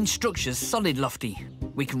 thankfully the main structure's solid, Lofty.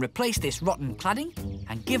 We can replace this rotten cladding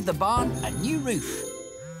and give the barn a new roof.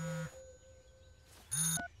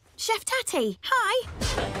 Chef Tatty, hi.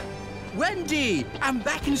 Wendy, I'm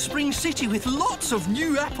back in Spring City with lots of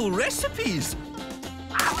new apple recipes.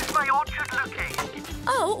 How is my orchard looking?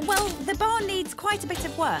 Oh, well, the barn needs quite a bit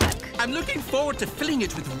of work. I'm looking forward to filling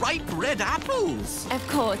it with ripe red apples. Of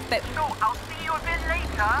course, but... So, I'll see you a bit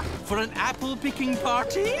later. For an apple-picking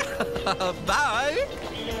party? Bye.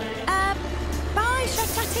 Bye,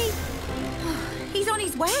 Chef Tatty. He's on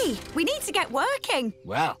his way. We need to get working.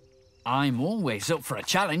 Well, I'm always up for a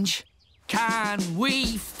challenge. Can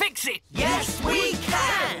we fix it? Yes, we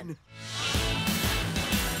can!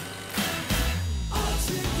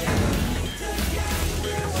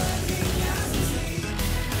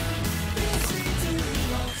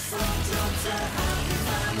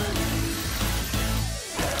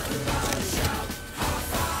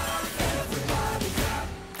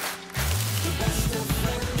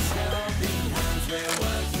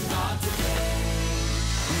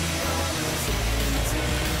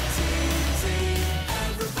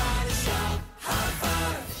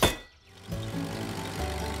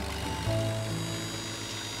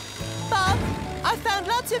 I found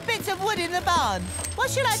lots of bits of wood in the barn. What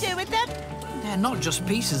should I do with them? They're not just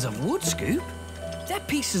pieces of wood, Scoop. They're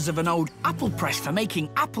pieces of an old apple press for making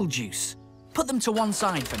apple juice. Put them to one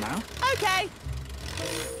side for now. OK.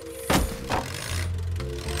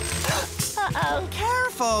 Uh-oh.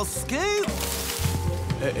 Careful, Scoop.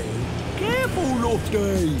 Uh-oh. Careful,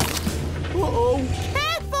 Lofty. Uh-oh.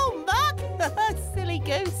 Careful, Muck. Silly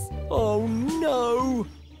goose. Oh, no.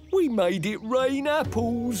 We made it rain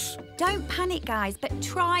apples. Don't panic, guys, but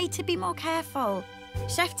try to be more careful.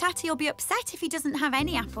 Chef Tatty will be upset if he doesn't have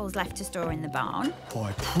any apples left to store in the barn.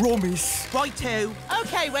 I promise. Righto.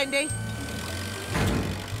 OK, Wendy.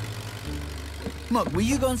 Muck, will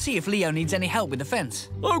you go and see if Leo needs any help with the fence?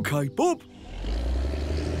 OK, Bob.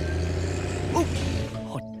 Oh,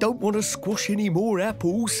 I don't want to squash any more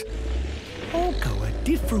apples. I'll go a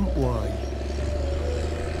different way.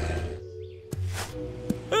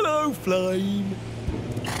 Hello, Flame.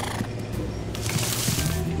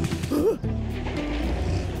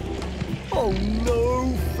 Oh,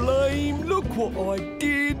 no, Flame. Look what I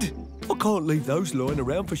did. I can't leave those lying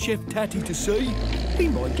around for Chef Tatty to see. He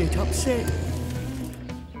might get upset.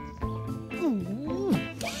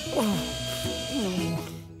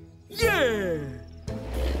 Yeah!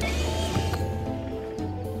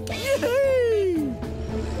 Yay!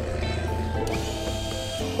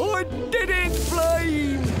 I did it,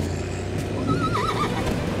 Flame!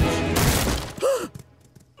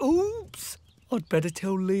 Oops! I'd better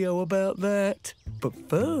tell Leo about that. But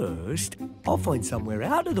first, I'll find somewhere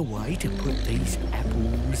out of the way to put these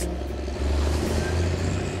apples.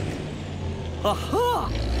 Aha!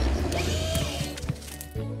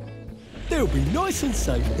 They'll be nice and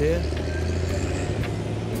safe there.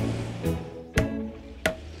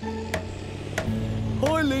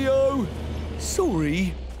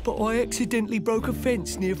 sorry, but I accidentally broke a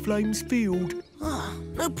fence near Flame's field. Oh,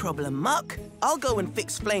 no problem, Muck. I'll go and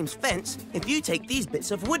fix Flame's fence if you take these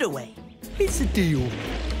bits of wood away. It's a deal.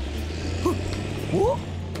 Huh, what?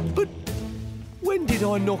 But when did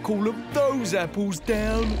I knock all of those apples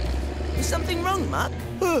down? Is something wrong, Muck?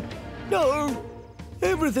 No.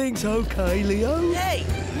 Everything's okay, Leo. Hey,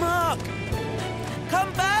 Muck!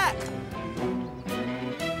 Come back!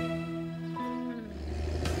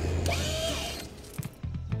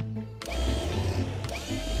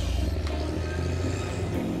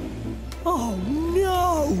 Oh,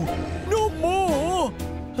 no! Not more!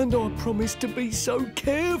 And I promised to be so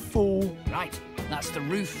careful. Right, that's the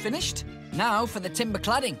roof finished. Now for the timber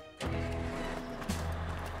cladding.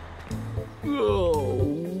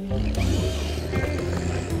 Oh.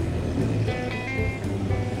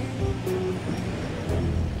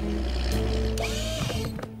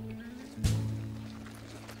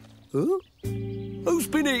 Huh? Who's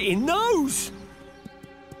been eating those?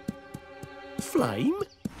 Flame?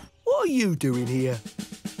 What are you doing here?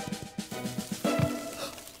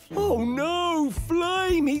 Oh no,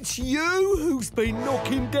 Flame, it's you who's been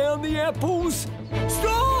knocking down the apples.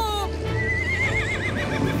 Stop!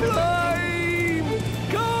 Flame!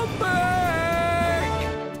 Come back!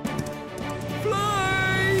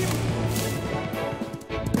 Flame!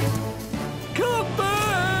 Come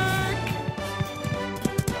back!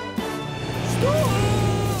 Stop!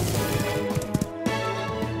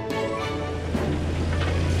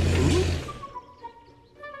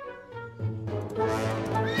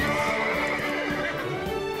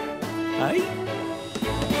 Hey?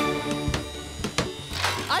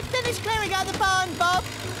 I've finished clearing out the barn, Bob.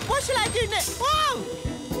 What shall I do next? Whoa!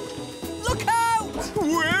 Look out!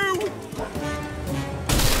 Whoa!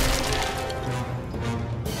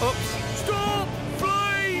 Oops! Stop!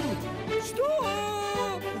 Flame!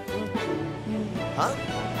 Stop! Huh?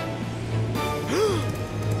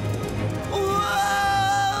 Whoa!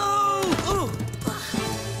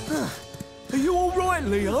 Are you all right,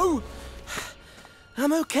 Leo?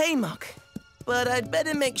 I'm okay, Muck. But I'd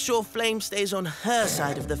better make sure Flame stays on her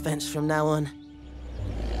side of the fence from now on.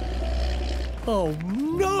 Oh,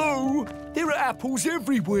 no! There are apples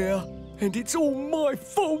everywhere, and it's all my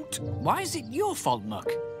fault. Why is it your fault, Muck?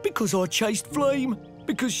 Because I chased Flame,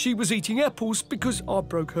 because she was eating apples, because I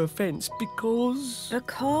broke her fence, because...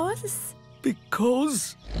 Because?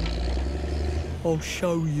 Because... I'll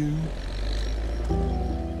show you.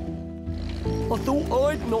 I thought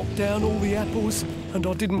I'd knocked down all the apples, and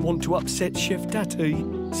I didn't want to upset Chef Tatty,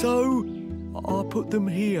 so I put them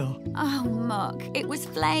here. Oh, Muck, it was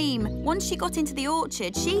Flame. Once she got into the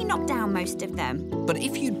orchard, she knocked down most of them. But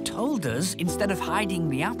if you'd told us, instead of hiding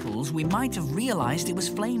the apples, we might have realised it was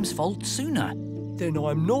Flame's fault sooner. Then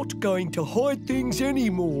I'm not going to hide things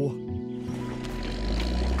anymore.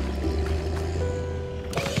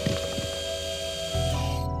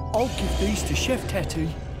 I'll give these to Chef Tatty.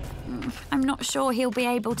 I'm not sure he'll be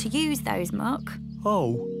able to use those, Muck.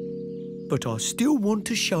 Oh, but I still want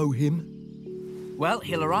to show him. Well,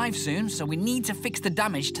 he'll arrive soon, so we need to fix the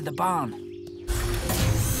damage to the barn.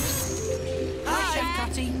 Hi, Chef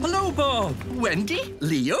Tatty. Hello, Bob. Wendy?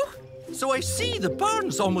 Leo? So I see the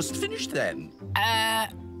barn's almost finished then.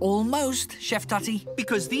 Almost, Chef Tatty.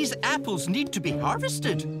 Because these apples need to be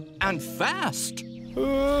harvested. And fast.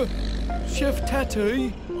 Chef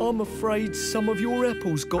Tatty, I'm afraid some of your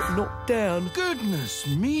apples got knocked down. Goodness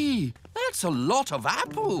me. That's a lot of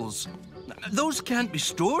apples. Those can't be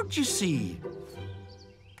stored, you see.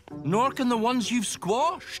 Nor can the ones you've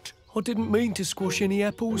squashed. I didn't mean to squash any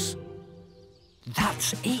apples.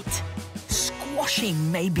 That's it. Squashing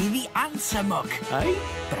may be the answer, Muck. Eh?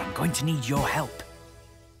 But I'm going to need your help.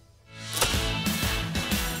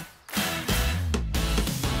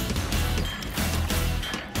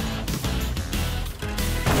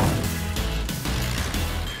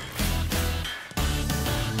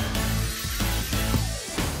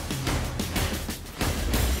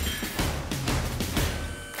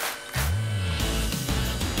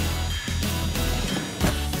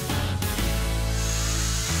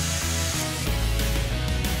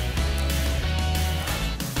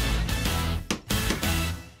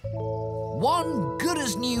 One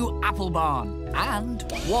good-as-new apple barn and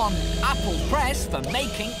one apple press for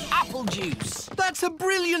making apple juice. That's a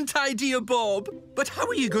brilliant idea, Bob. But how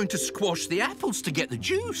are you going to squash the apples to get the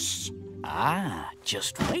juice? Ah,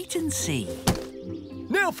 just wait and see.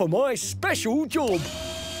 Now for my special job.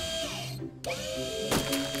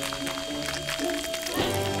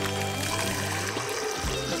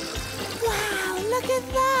 Wow, look at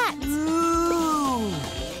that! Ooh!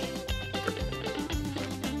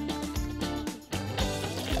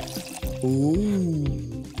 Ooh.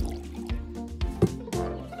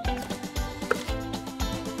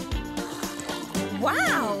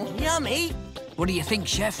 yummy. What do you think,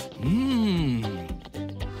 Chef?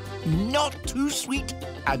 Not too sweet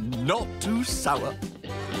and not too sour.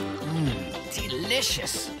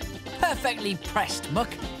 Delicious. Perfectly pressed,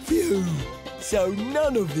 Muck. Phew! So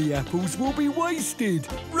none of the apples will be wasted.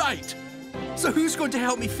 Right. So who's going to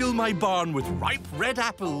help me fill my barn with ripe red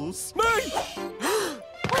apples? Me!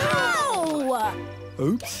 Ow!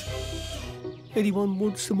 Oops. Anyone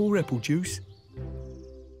want some more apple juice?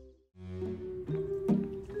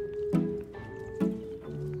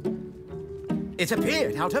 It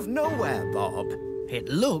appeared out of nowhere, Bob. It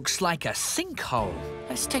looks like a sinkhole.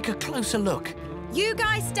 Let's take a closer look. You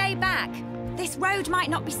guys stay back. This road might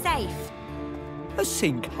not be safe. A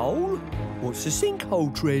sinkhole? What's a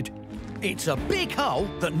sinkhole, Tread? It's a big hole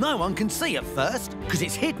that no one can see at first because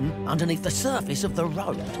it's hidden underneath the surface of the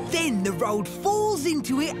road. Then the road falls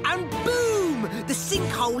into it and boom! The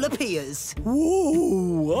sinkhole appears.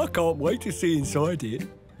 Whoa! I can't wait to see inside it.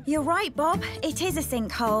 You're right, Bob. It is a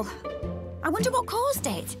sinkhole. I wonder what caused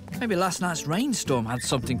it. Maybe last night's rainstorm had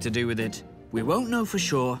something to do with it. We won't know for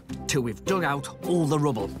sure till we've dug out all the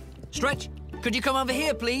rubble. Stretch, could you come over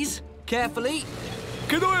here, please? Carefully.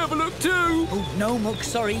 Can I have a look too? Oh, no, Muck,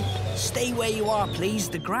 sorry. Stay where you are, please.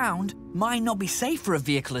 The ground might not be safe for a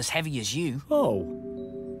vehicle as heavy as you.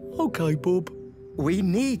 Oh. OK, Bob. We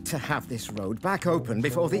need to have this road back open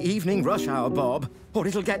before the evening rush hour, Bob, or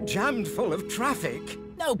it'll get jammed full of traffic.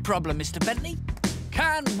 No problem, Mr. Bentley.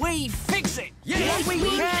 Can we fix it? Yes, we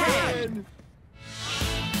can!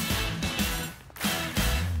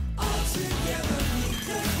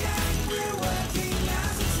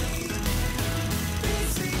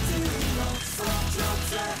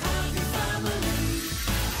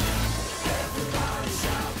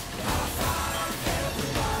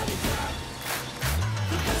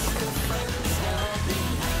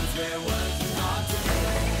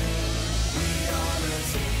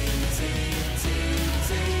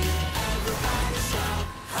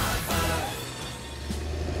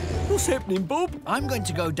 What's happening, Bob? I'm going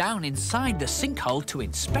to go down inside the sinkhole to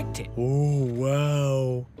inspect it. Oh,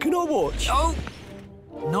 wow. Can I watch? Oh!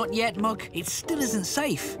 Not yet, Muck. It still isn't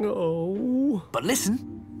safe. Oh. But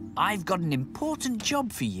listen, I've got an important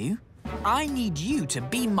job for you. I need you to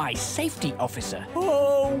be my safety officer.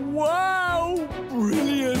 Oh, wow!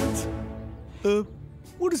 Brilliant!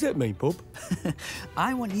 What does that mean, Bob?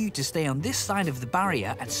 I want you to stay on this side of the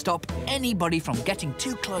barrier and stop anybody from getting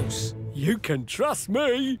too close. You can trust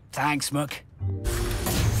me. Thanks, Muck.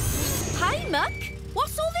 Hey, Muck.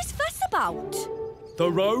 What's all this fuss about?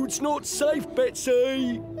 The road's not safe,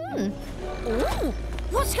 Betsy. Ooh,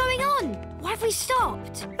 what's going on? Why have we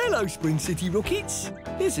stopped? Hello, Spring City Rockets.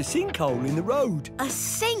 There's a sinkhole in the road. A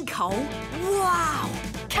sinkhole? Wow!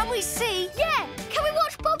 Can we see? Yeah! Can we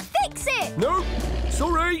watch Bob fix it? No,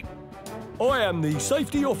 sorry. I am the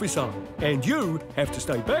safety officer, and you have to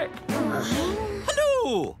stay back.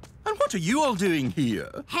 Hello! And what are you all doing here?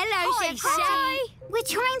 Hello, Chef. Hi. We're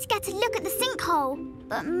trying to get a look at the sinkhole,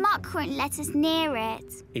 but Muck won't let us near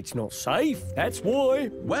it. It's not safe, that's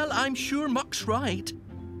why. Well, I'm sure Muck's right.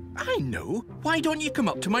 I know. Why don't you come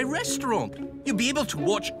up to my restaurant? You'll be able to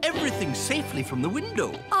watch everything safely from the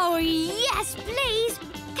window. Oh, yes, please.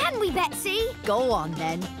 Can we, Betsy? Go on,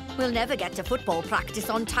 then. We'll never get to football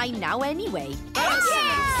practice on time now anyway.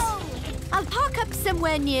 I'll park up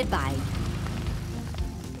somewhere nearby.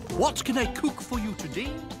 What can I cook for you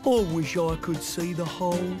today? I wish I could see the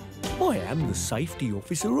hole. I am the safety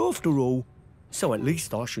officer after all, so at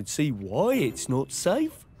least I should see why it's not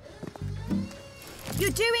safe.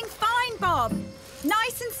 You're doing fine, Bob.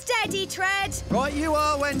 Nice and steady, Tread. Right you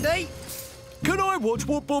are, Wendy. Can I watch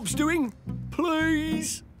what Bob's doing,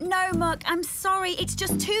 please? No, Muck, I'm sorry. It's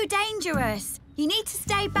just too dangerous. You need to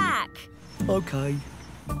stay back. OK.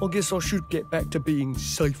 I guess I should get back to being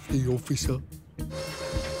safety officer.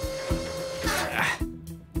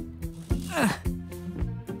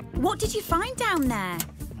 What did you find down there?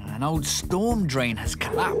 An old storm drain has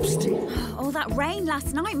collapsed. All that rain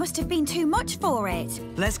last night must have been too much for it.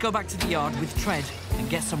 Let's go back to the yard with Tread and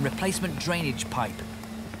get some replacement drainage pipe.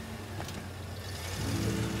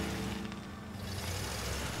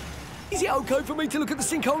 Is it OK for me to look at the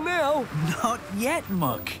sinkhole now? Not yet,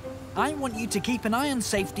 Muck. I want you to keep an eye on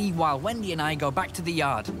safety while Wendy and I go back to the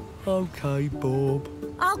yard. OK, Bob.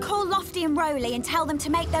 I'll call Lofty and Roley and tell them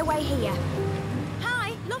to make their way here.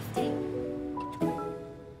 Hi, Lofty.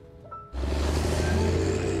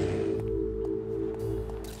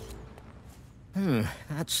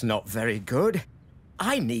 That's not very good.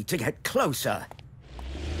 I need to get closer.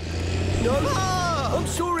 No, I'm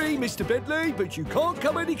sorry, Mr. Bentley, but you can't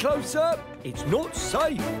come any closer. It's not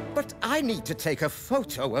safe. But I need to take a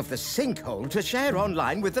photo of the sinkhole to share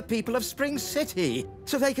online with the people of Spring City,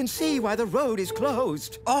 so they can see why the road is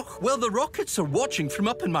closed. Oh, well, the rockets are watching from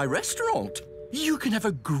up in my restaurant. You can have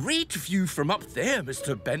a great view from up there,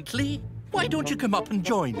 Mr. Bentley. Why don't you come up and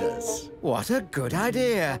join us? What a good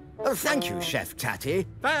idea. Oh, thank you, Chef Tatty.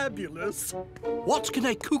 Fabulous. What can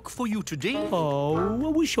I cook for you today? Oh, I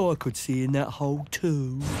wish I could see in that hole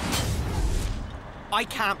too. I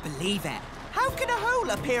can't believe it. How can a hole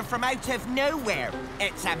appear from out of nowhere?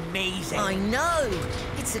 It's amazing. I know.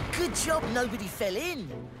 It's a good job nobody fell in.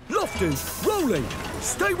 Lofty, Roley,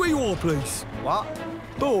 stay where you are, please. What?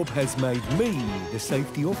 Bob has made me the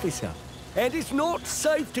safety officer. And it's not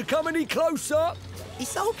safe to come any closer.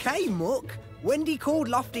 It's okay, Muck. Wendy called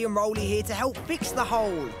Lofty and Roley here to help fix the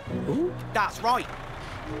hole. Ooh. That's right.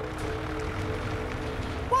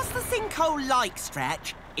 What's the sinkhole like,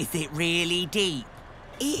 Stretch? Is it really deep?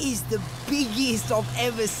 It is the biggest I've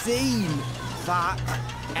ever seen. That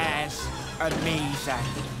is amazing.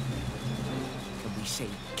 Can we see?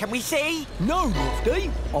 Can we see? No, Lofty.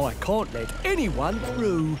 I can't let anyone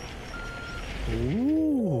through.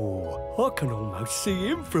 Ooh, I can almost see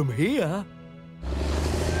him from here.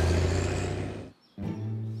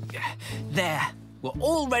 There. We're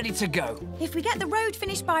all ready to go. If we get the road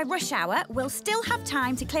finished by rush hour, we'll still have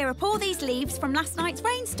time to clear up all these leaves from last night's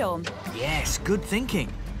rainstorm. Yes, good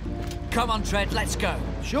thinking. Come on, Tread, let's go.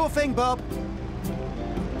 Sure thing, Bob.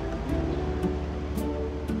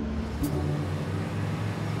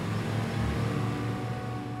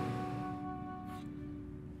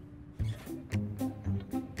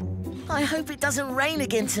 I hope it doesn't rain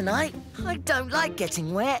again tonight. I don't like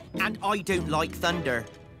getting wet. And I don't like thunder.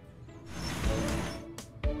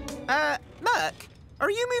 Muck, are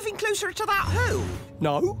you moving closer to that hole?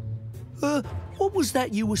 No. What was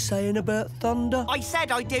that you were saying about thunder? I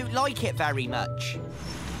said I don't like it very much.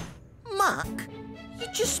 Muck, you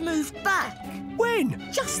just moved back.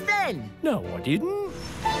 When? Just then. No, I didn't.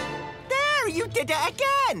 There, you did it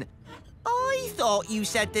again. I thought you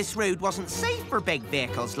said this road wasn't safe for big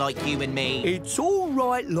vehicles like you and me. It's all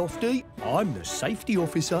right, Lofty. I'm the safety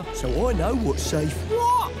officer, so I know what's safe.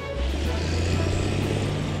 What?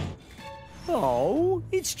 Oh,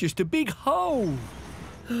 it's just a big hole.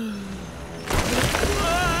 Oh,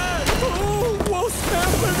 what's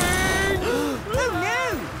happening? Oh,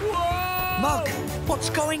 no! Muck, what's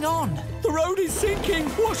going on? The road is sinking.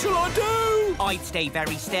 What shall I do? I'd stay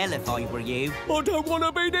very still if I were you. I don't want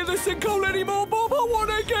to be near the sinkhole anymore, Bob. I want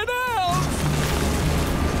to get out.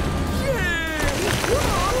 Yeah!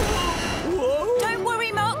 Whoa. Don't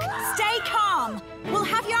worry, Muck. Stay calm. We'll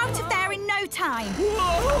have you out of there in no time.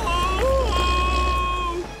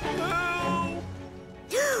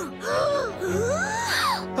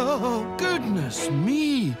 Oh, goodness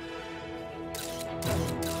me.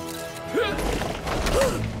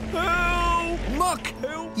 Help! Muck,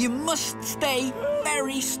 Help! you must stay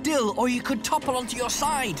very still or you could topple onto your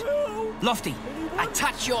side. Help! Lofty,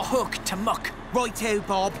 attach your hook to Muck. Righto,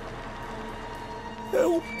 Bob.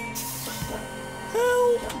 Help!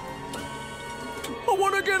 Help! I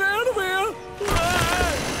want to get out of here!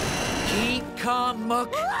 Keep calm,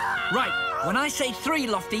 Muck. Right, when I say 3,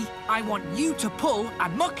 Lofty, I want you to pull,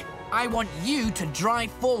 and Muck, I want you to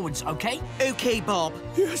drive forwards, OK? OK, Bob.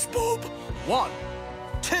 Yes, Bob. 1,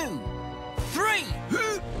 2, 3.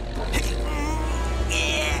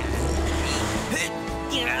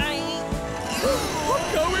 I'm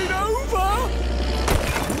going over!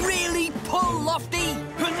 Really pull, Lofty!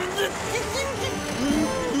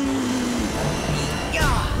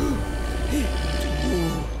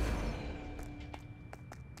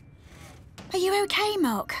 Are you OK,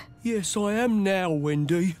 Muck? Yes, I am now,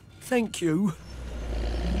 Wendy. Thank you.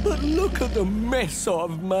 But look at the mess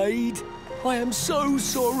I've made. I am so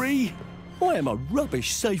sorry. I am a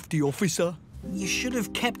rubbish safety officer. You should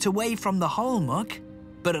have kept away from the hole, Muck.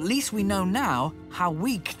 But at least we know now how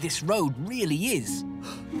weak this road really is.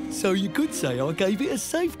 So you could say I gave it a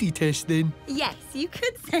safety test then. Yes, you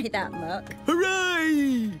could say that, Muck.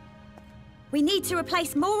 Hooray! We need to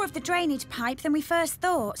replace more of the drainage pipe than we first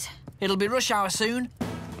thought. It'll be rush hour soon.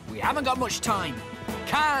 We haven't got much time.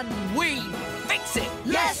 Can we fix it?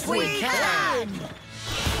 Yes, we can!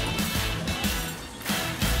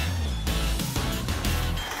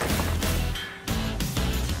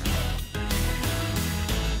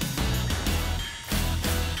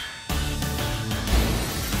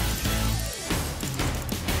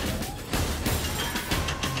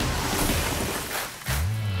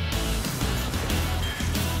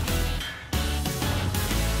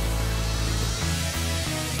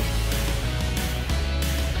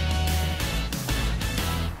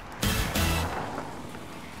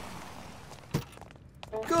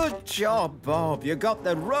 Good job, Bob. You got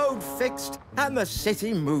the road fixed and the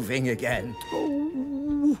city moving again.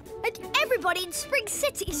 And everybody in Spring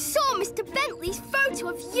City saw Mr. Bentley's photo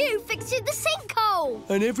of you fixing the sinkhole.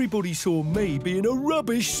 And everybody saw me being a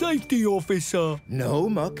rubbish safety officer. No,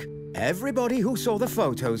 Muck. Everybody who saw the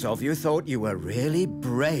photos of you thought you were really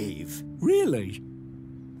brave. Really?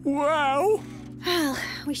 Wow. Well,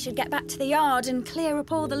 we should get back to the yard and clear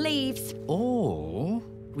up all the leaves. Or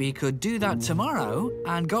we could do that tomorrow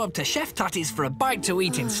and go up to Chef Tatty's for a bite to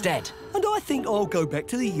eat instead. And I think I'll go back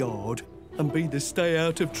to the yard and be the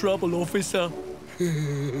stay-out-of-trouble officer.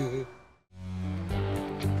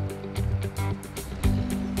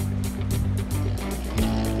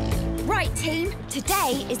 Right, team.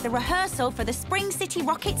 Today is the rehearsal for the Spring City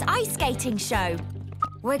Rockets ice skating show.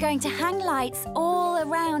 We're going to hang lights all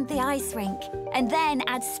around the ice rink and then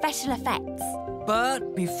add special effects.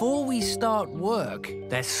 But before we start work,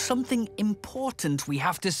 there's something important we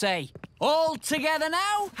have to say. All together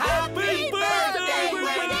now. Happy birthday,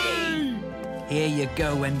 Wendy! Here you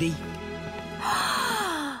go, Wendy.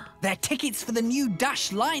 They're tickets for the new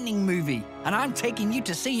Dash Lightning movie, and I'm taking you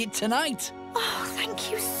to see it tonight. Oh,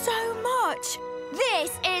 thank you so much.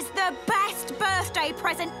 This is the best birthday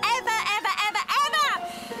present ever, ever, ever, ever!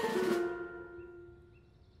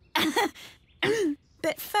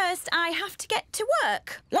 But first, I have to get to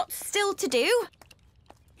work. Lots still to do.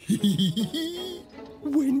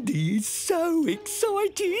 Wendy is so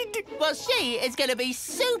excited. Well, she is going to be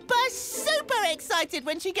super, super excited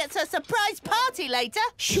when she gets her surprise party later.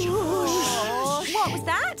 Shush! What was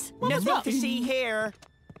that? Nothing to see here.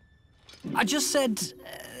 I just said,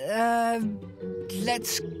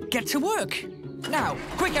 let's get to work. Now,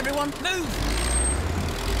 quick, everyone, move!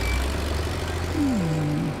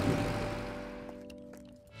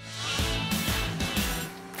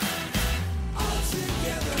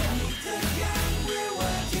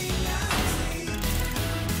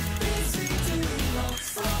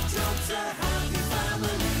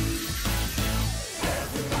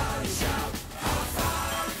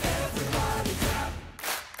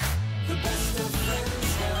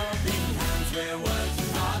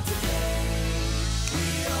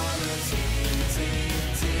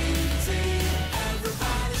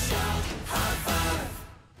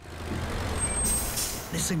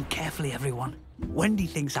 Listen carefully, everyone. Wendy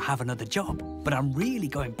thinks I have another job, but I'm really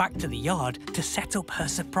going back to the yard to set up her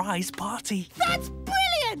surprise party. That's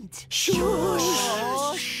brilliant!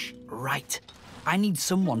 Shush! Right. I need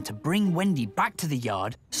someone to bring Wendy back to the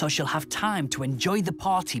yard so she'll have time to enjoy the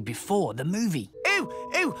party before the movie.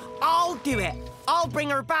 Ooh, I'll do it. I'll bring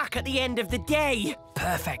her back at the end of the day.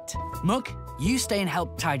 Perfect. Muck, you stay and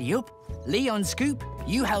help tidy up. Leon, Scoop,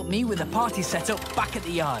 you help me with the party setup back at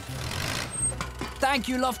the yard. Thank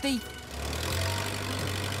you, Lofty.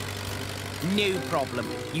 No problem.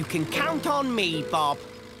 You can count on me, Bob.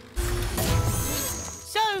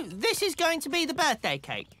 So, this is going to be the birthday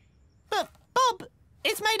cake. But, Bob,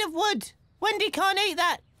 it's made of wood. Wendy can't eat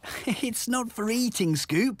that. It's not for eating,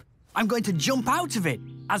 Scoop. I'm going to jump out of it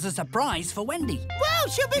as a surprise for Wendy. Well,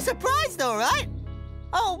 she'll be surprised, all right.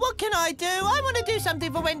 Oh, what can I do? I want to do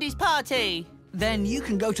something for Wendy's party. Then you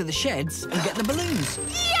can go to the sheds and get the balloons.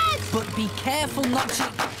 Yes! But be careful not to...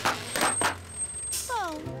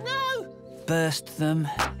 Oh, no! burst them.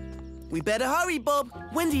 We better hurry, Bob.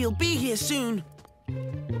 Wendy will be here soon.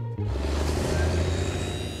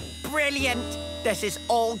 Brilliant! This is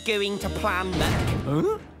all going to plan, Muck.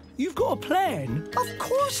 Huh? You've got a plan? Of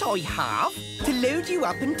course I have. To load you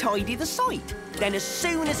up and tidy the site. Then as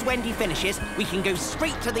soon as Wendy finishes, we can go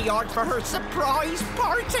straight to the yard for her surprise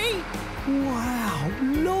party. Wow,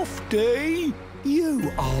 Lofty!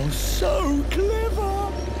 You are so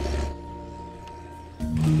clever!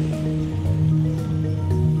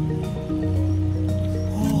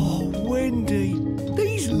 Oh, Wendy,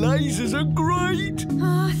 these lasers are great!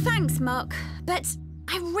 Oh, thanks, Muck. But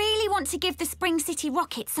I really want to give the Spring City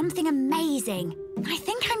Rockets something amazing. I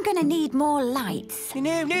think I'm going to need more lights.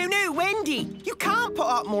 No, Wendy. You can't put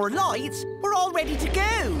up more lights. We're all ready to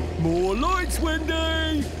go. More lights,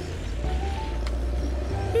 Wendy!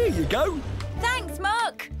 Here you go. Thanks,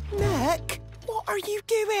 Muck. Muck, what are you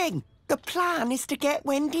doing? The plan is to get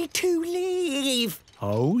Wendy to leave.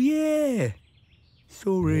 Oh, yeah.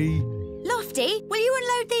 Sorry. Lofty, will you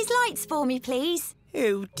unload these lights for me, please?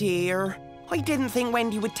 Oh, dear. I didn't think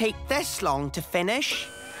Wendy would take this long to finish.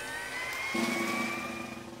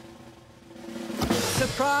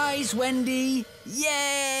 Surprise, Wendy!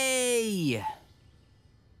 Yay!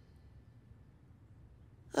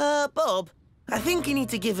 Bob, I think you need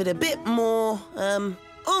to give it a bit more,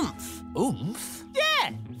 oomph. Oomph?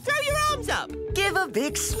 Yeah! Throw your arms up! Give a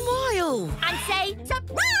big smile. And say,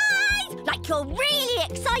 surprise! Like you're really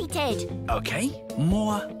excited. OK,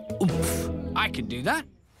 more oomph. I can do that.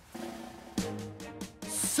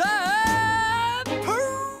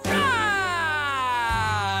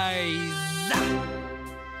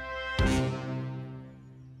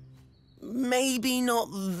 Maybe not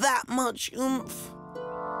that much oomph.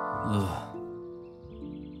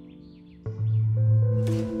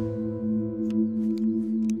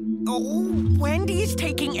 Oh, Wendy is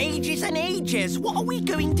taking ages and ages. What are we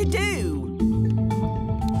going to do?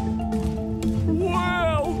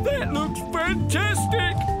 Wow, that looks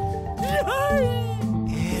fantastic! Yay!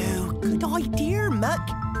 Oh, good idea, Muck.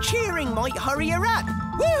 Cheering might hurry her up.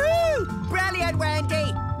 Woohoo! Brilliant,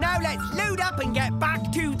 Wendy. Now let's load up and get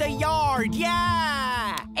back to the yard.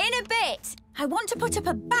 Yeah! In a bit. I want to put up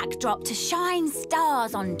a backdrop to shine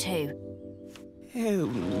stars onto. Oh,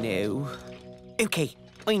 no. OK,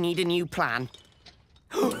 I need a new plan.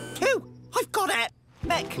 Oh, I've got it!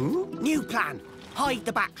 Mick, new plan. Hide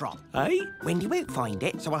the backdrop. Eh? Wendy won't find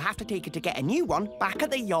it, so I'll have to take her to get a new one back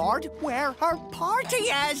at the yard where her party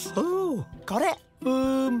is. Oh. Got it?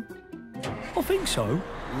 I think so.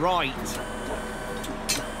 Right.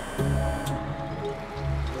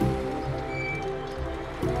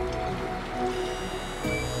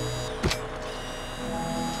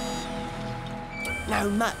 Now,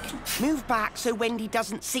 Muck, move back so Wendy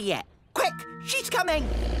doesn't see it. Quick, she's coming!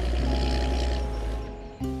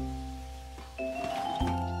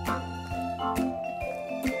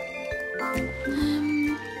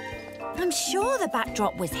 I'm sure the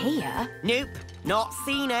backdrop was here. Nope, not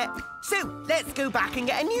seen it. So, let's go back and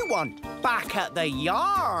get a new one. Back at the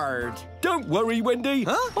yard. Don't worry, Wendy.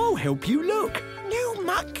 Huh? I'll help you look. No,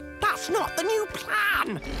 Muck, that's not the new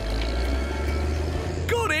plan.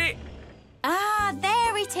 Got it! Ah,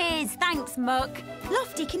 there it is. Thanks, Muck.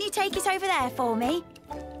 Lofty, can you take it over there for me?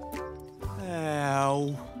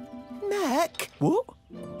 Oh. Muck? What?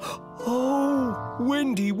 Oh,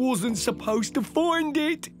 Wendy wasn't supposed to find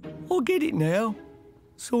it. I'll get it now.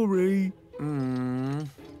 Sorry.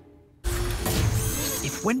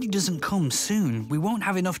 If Wendy doesn't come soon, we won't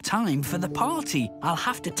have enough time for the party. I'll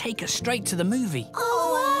have to take her straight to the movie.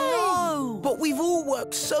 Oh, no! But we've all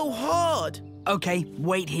worked so hard. OK,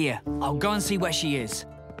 wait here. I'll go and see where she is.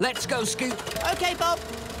 Let's go, Scoop. OK, Bob.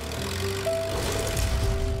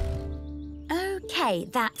 OK,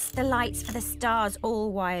 that's the lights for the stars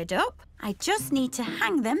all wired up. I just need to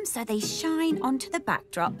hang them so they shine onto the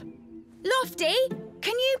backdrop. Lofty,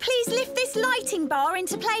 can you please lift this lighting bar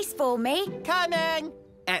into place for me? Coming!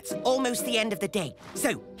 It's almost the end of the day,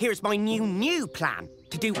 so here's my new plan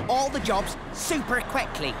to do all the jobs super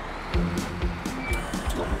quickly.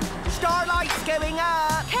 Starlight's going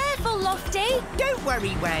up! Careful, Lofty! Don't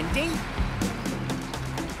worry, Wendy.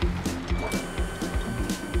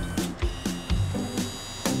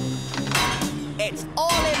 It's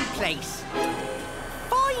all in place.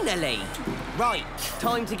 Finally! Right,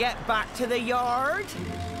 time to get back to the yard.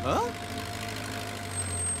 Huh?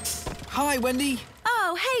 Hi, Wendy.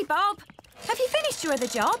 Oh, hey, Bob. Have you finished your other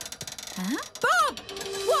job? Huh? Bob!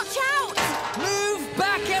 Watch out! Move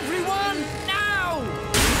back, everyone! Now!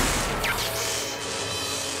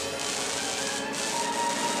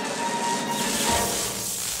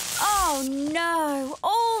 Oh, no.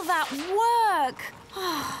 All that work.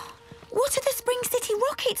 What are the Spring City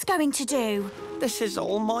Rockets going to do? This is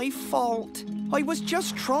all my fault. I was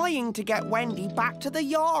just trying to get Wendy back to the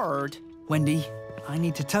yard. Wendy, I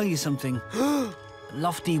need to tell you something.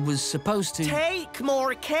 Lofty was supposed to... Take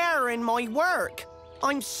more care in my work.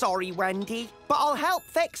 I'm sorry, Wendy, but I'll help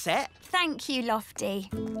fix it. Thank you, Lofty.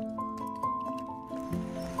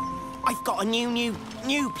 I've got a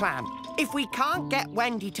new plan. If we can't get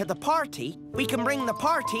Wendy to the party, we can bring the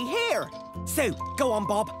party here. So, go on,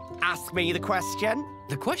 Bob. Ask me the question.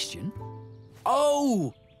 The question?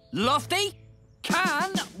 Oh! Lofty,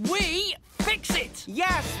 can we fix it?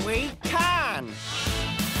 Yes, we can.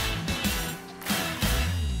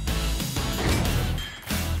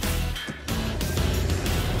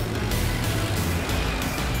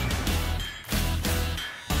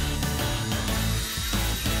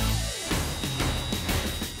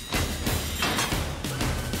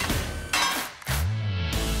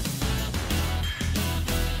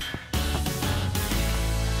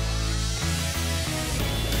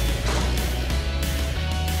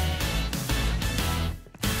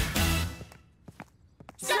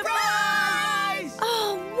 Surprise!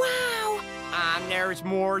 Oh, wow! And there's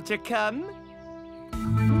more to come.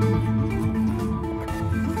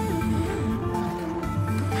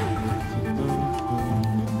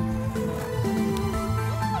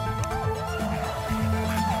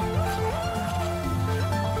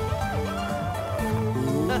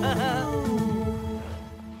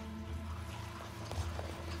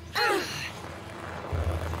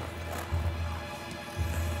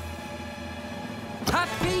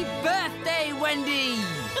 Wendy!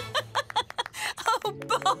 Oh,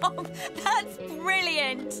 Bob, that's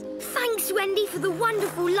brilliant. Thanks, Wendy, for the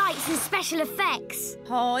wonderful lights and special effects.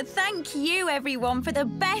 Oh, thank you, everyone, for the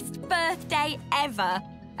best birthday ever.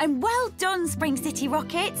 And well done, Spring City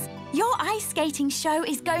Rockets. Your ice skating show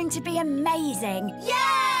is going to be amazing. Yay!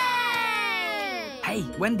 Hey,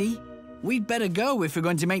 Wendy, we'd better go if we're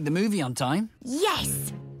going to make the movie on time.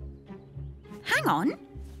 Yes. Hang on.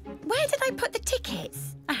 Where did I put the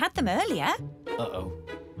tickets? I had them earlier. Uh-oh.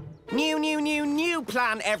 New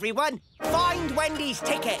plan, everyone. Find Wendy's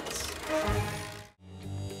tickets.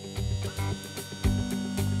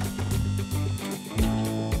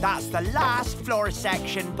 That's the last floor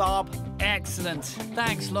section, Bob. Excellent.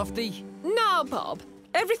 Thanks, Lofty. Now, Bob,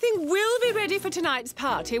 everything will be ready for tonight's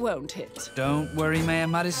party, won't it? Don't worry, Mayor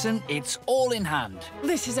Madison. It's all in hand.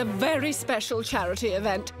 This is a very special charity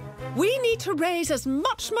event. We need to raise as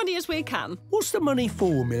much money as we can. What's the money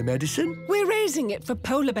for, Mayor Madison? We're raising it for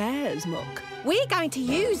polar bears, Muck. We're going to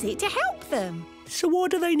use it to help them. So why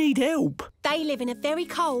do they need help? They live in a very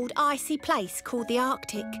cold, icy place called the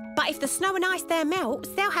Arctic. But if the snow and ice there melts,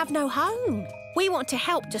 they'll have no home. We want to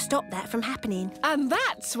help to stop that from happening. And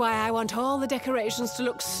that's why I want all the decorations to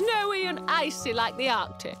look snowy and icy like the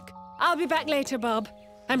Arctic. I'll be back later, Bob.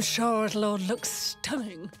 I'm sure it'll all look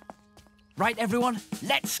stunning. Right, everyone,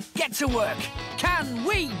 let's get to work. Can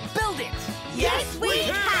we build it? Yes, we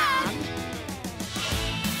can!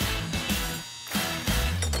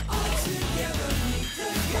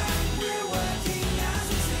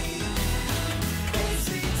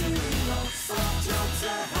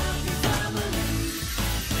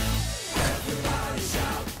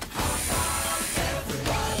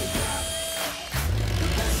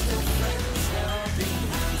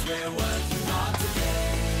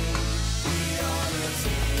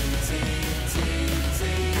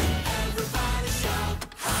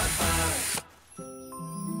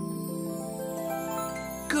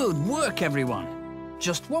 Good work, everyone.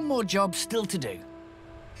 Just one more job still to do.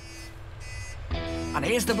 And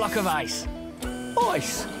here's the block of ice.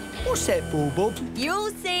 Ice? What's that for, Bob? You'll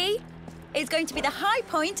see. It's going to be the high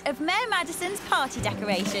point of Mayor Madison's party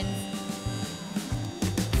decorations.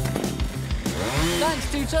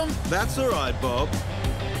 Thanks, Two-Ton. That's all right, Bob.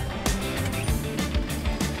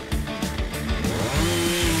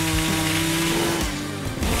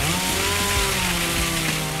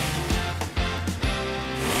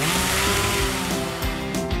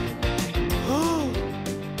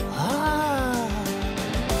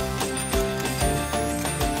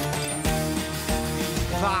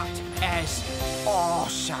 That is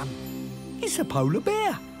awesome. It's a polar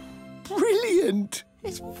bear. Brilliant.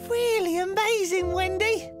 It's really amazing,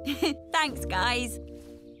 Wendy. Thanks, guys.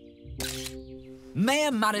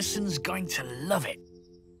 Mayor Madison's going to love it.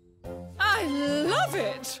 I love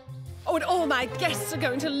it! Oh, and all my guests are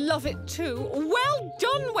going to love it too. Well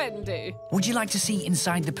done, Wendy. Would you like to see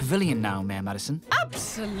inside the pavilion now, Mayor Madison?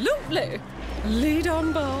 Absolutely. Lead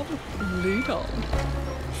on, Bob. Lead on.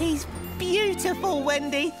 He's beautiful,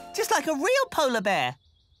 Wendy. Just like a real polar bear.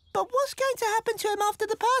 But what's going to happen to him after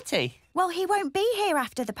the party? Well, he won't be here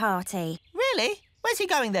after the party. Really? Where's he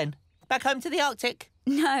going then? Back home to the Arctic?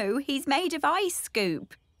 No, he's made of ice,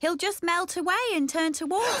 Scoop. He'll just melt away and turn to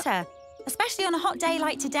water, especially on a hot day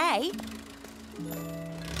like today.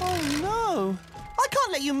 Oh, no. I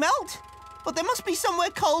can't let you melt. But there must be somewhere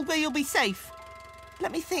cold where you'll be safe.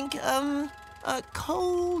 Let me think.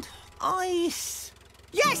 Cold ice.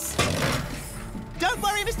 Yes! Don't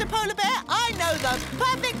worry, Mr. Polar Bear. I know the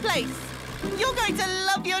perfect place. You're going to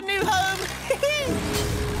love your new home.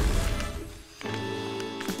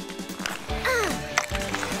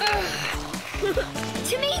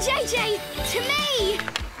 To me, JJ! To me!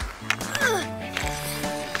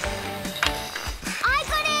 I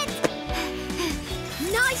got it!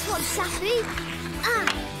 Nice one, Sappy.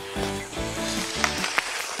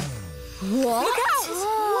 What? Look out!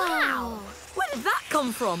 Wow! Where did that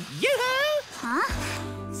come from? Yoo-hoo! Huh?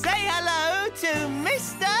 Say hello to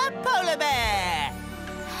Mr. Polar Bear.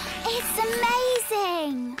 It's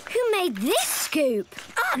amazing! Who made this scoop?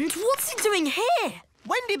 And what's he doing here?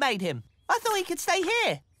 Wendy made him. I thought he could stay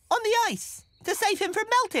here, on the ice, to save him from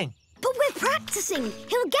melting. But we're practicing.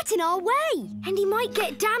 He'll get in our way. And he might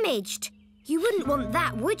get damaged. You wouldn't want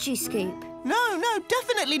that, would you, Scoop? No,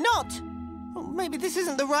 definitely not. Oh, maybe this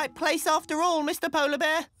isn't the right place after all, Mr. Polar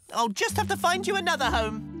Bear. I'll just have to find you another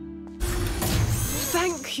home.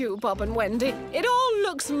 Thank you, Bob and Wendy. It all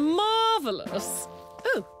looks marvellous.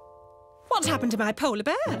 Oh, what's happened to my polar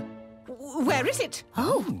bear? Where is it?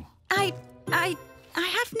 Oh, I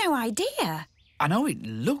have no idea. I know it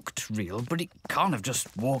looked real, but it can't have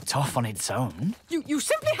just walked off on its own. You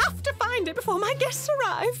simply have to find it before my guests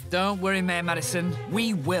arrive. Don't worry, Mayor Madison.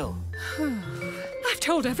 We will. I've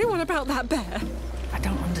told everyone about that bear. I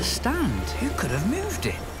don't understand. Who could have moved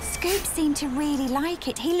it? Scoop seemed to really like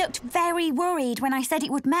it. He looked very worried when I said it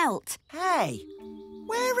would melt. Hey,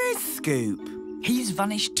 where is Scoop? He's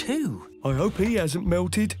vanished too. I hope he hasn't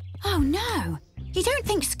melted. Oh, no. You don't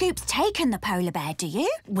think Scoop's taken the polar bear, do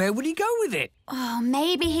you? Where would he go with it? Oh,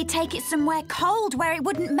 maybe he'd take it somewhere cold where it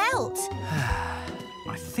wouldn't melt.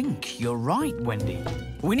 I think you're right, Wendy.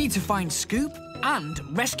 We need to find Scoop and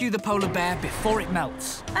rescue the polar bear before it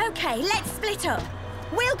melts. OK, let's split up.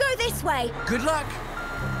 We'll go this way. Good luck.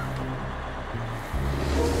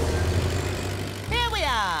 Here we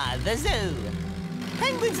are, the zoo.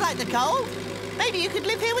 Penguins like the cold. Maybe you could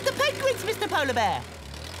live here with the penguins, Mr. Polar Bear.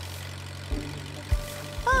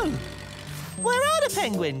 Oh, where are the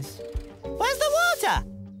penguins? Where's the water?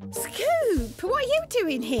 Scoop, what are you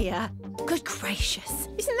doing here? Good gracious.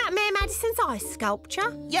 Isn't that Mayor Madison's ice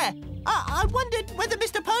sculpture? Yeah, I wondered whether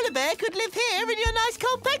Mr. Polar Bear could live here in your nice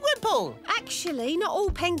cold penguin pool. Actually, not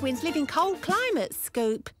all penguins live in cold climates,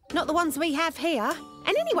 Scoop. Not the ones we have here.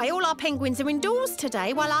 And anyway, all our penguins are indoors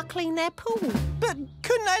today while I clean their pool. But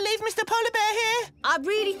couldn't I leave Mr. Polar Bear here? I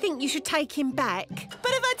really think you should take him back.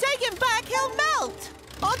 But if I take him back, he'll melt.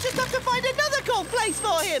 I'll just have to find another cold place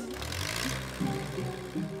for him.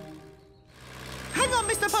 Hang on,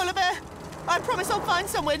 Mr. Polar Bear. I promise I'll find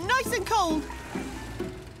somewhere nice and cold.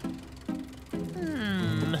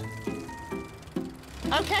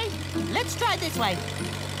 OK, let's try this way.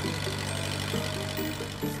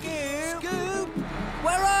 Scoop!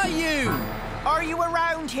 Where are you? Are you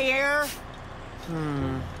around here?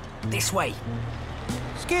 This way.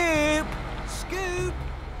 Scoop! Scoop!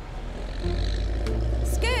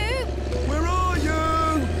 Scoop! Where are you?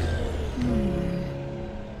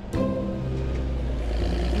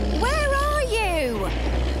 Where are you?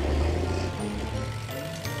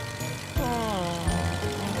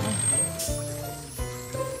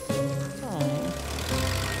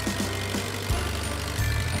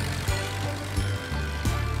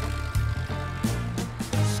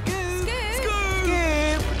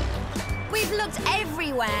 We've looked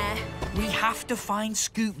everywhere. We have to find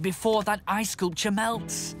Scoop before that ice sculpture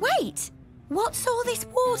melts. Wait, what's all this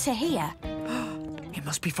water here? It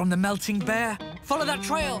must be from the melting bear. Follow that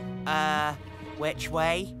trail. Which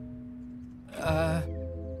way?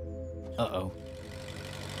 Uh-oh.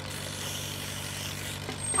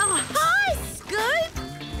 Oh, hi,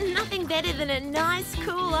 Scoop! Nothing better than a nice,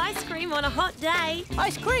 cool ice cream on a hot day.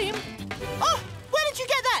 Ice cream? Oh, where did you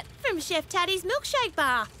get that? From Chef Taddy's milkshake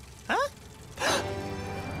bar. Huh?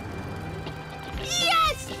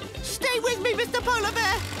 Yes! Stay with me, Mr. Polar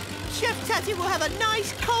Bear. Chef Tatty will have a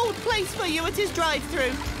nice, cold place for you at his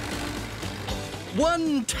drive-thru.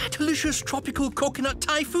 One tatalicious tropical coconut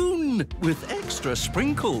typhoon with extra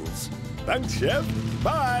sprinkles. Thanks, Chef.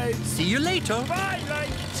 Bye. See you later. Bye,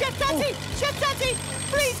 mate. Chef Tatty! Chef Tatty!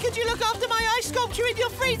 Please, could you look after my ice sculpture in your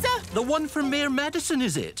freezer? The one from Mayor Madison,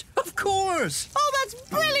 is it? Of course. Oh, that's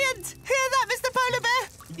brilliant! Hear that, Mr. Polar Bear?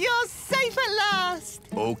 You're safe at last.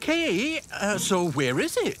 OK, so where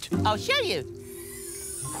is it? I'll show you.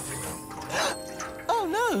 Oh,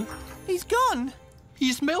 no. He's gone.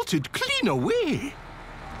 He's melted clean away.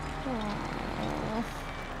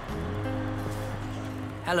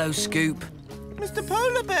 Hello, Scoop. Mr.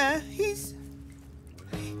 Polar Bear, he's...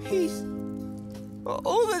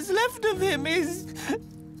 All that's left of him is...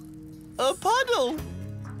 a puddle.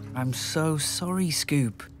 I'm so sorry,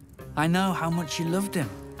 Scoop. I know how much you loved him.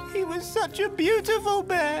 He was such a beautiful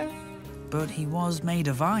bear. But he was made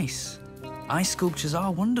of ice. Ice sculptures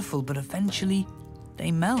are wonderful, but eventually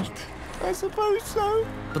they melt. I suppose so.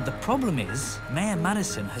 But the problem is, Mayor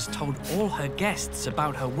Madison has told all her guests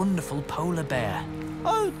about her wonderful polar bear.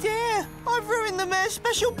 Oh dear, I've ruined the mayor's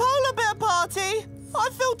special polar bear party. I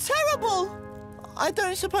feel terrible. I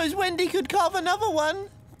don't suppose Wendy could carve another one,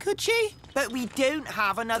 could she? But we don't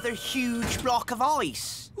have another huge block of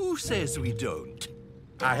ice. Who says we don't?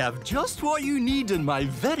 I have just what you need in my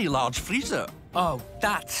very large freezer. Oh,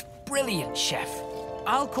 that's brilliant, Chef.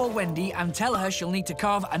 I'll call Wendy and tell her she'll need to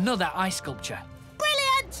carve another ice sculpture.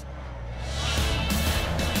 Brilliant!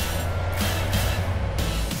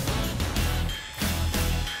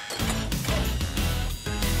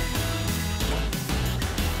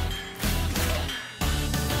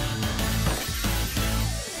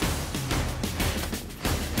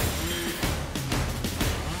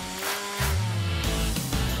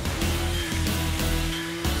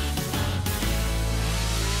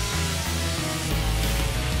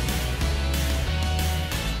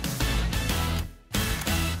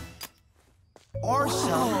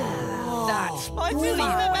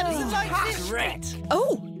 threat.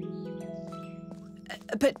 Oh!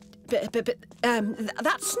 But,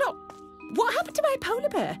 that's not... What happened to my polar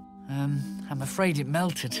bear? I'm afraid it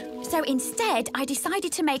melted. So instead, I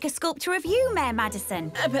decided to make a sculpture of you, Mayor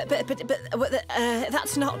Madison.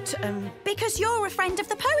 That's not... Because you're a friend of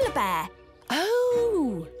the polar bear.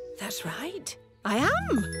 Oh, that's right. I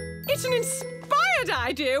am. It's an inspired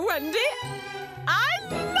idea, Wendy. I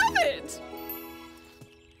love it.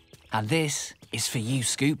 And this is for you,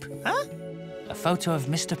 Scoop. Huh? A photo of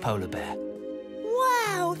Mr. Polar Bear.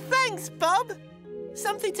 Wow, thanks, Bob.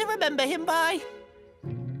 Something to remember him by.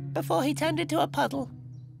 Before he turned into a puddle.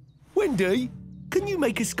 Wendy, can you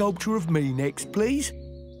make a sculpture of me next, please?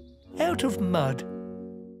 Out of mud.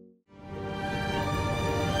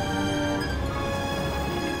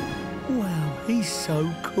 Wow, he's so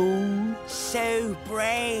cool. So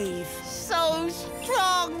brave. So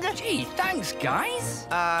strong. Gee, thanks, guys.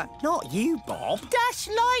 Not you, Bob. Dash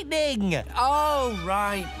Lightning. Oh,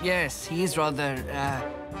 right, yes. He is rather,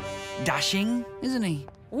 dashing, isn't he?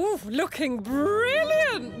 Ooh, looking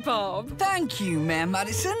brilliant, Bob. Thank you, Mayor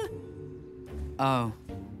Madison. Oh,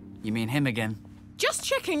 you mean him again? Just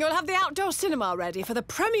checking you'll have the outdoor cinema ready for the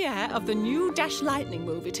premiere of the new Dash Lightning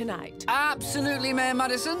movie tonight. Absolutely, Mayor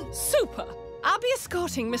Madison. Super. I'll be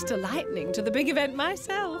escorting Mr. Lightning to the big event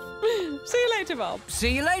myself. See you later, Bob.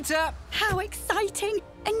 See you later. How exciting!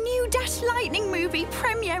 A new Dash Lightning movie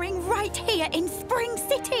premiering right here in Spring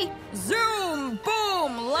City. Zoom,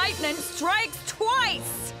 boom, lightning strikes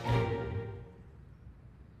twice.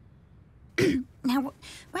 Now,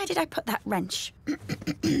 where did I put that wrench?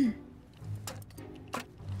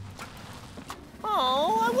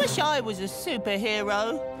 Oh, I wish I was a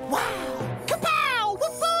superhero. Wow! Kapow!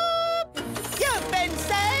 Whoop whoop! You've been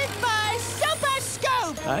saved by Super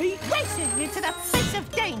Scoop! Hey? Racing into the face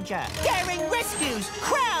of danger, daring rescues,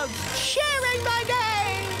 crowds cheering my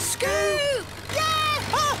name! Scoop! Yeah!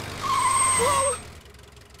 Oh!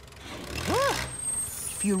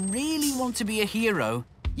 If you really want to be a hero,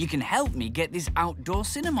 you can help me get this outdoor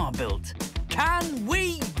cinema built. Can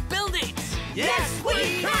we build it? Yes,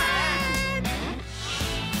 we can!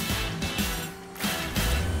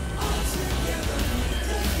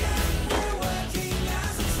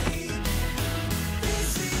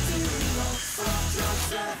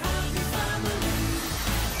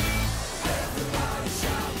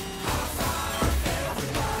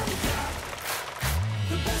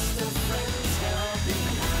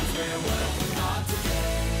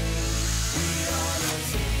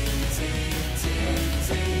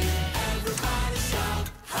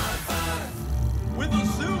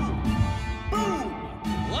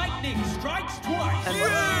 Strikes twice.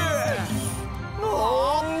 Yeah!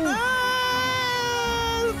 Oh,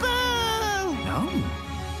 no! Boo! No.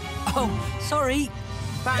 Oh, sorry.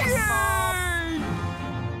 Thanks, Bob.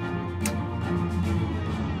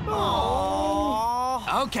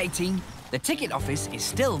 Aww. OK, team. The ticket office is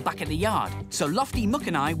still back at the yard, so Lofty, Muck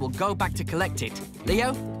and I will go back to collect it.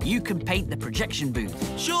 Leo, you can paint the projection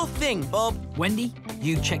booth. Sure thing, Bob. Wendy,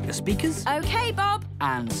 you check the speakers. OK, Bob.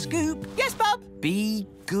 And Scoop. Yes, Bob. Be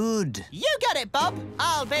good. You got it, Bob.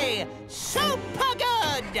 I'll be super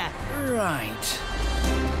good. Right.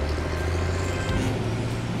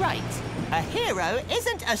 Right. A hero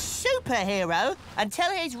isn't a superhero until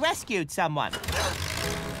he's rescued someone.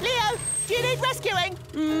 Leo, do you need rescuing?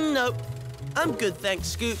 No. I'm good, thanks,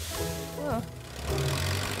 Scoop. Oh.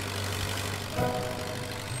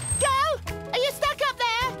 Go! Are you stuck up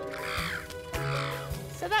there?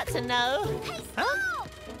 So that's a no. Hey, stop! Huh?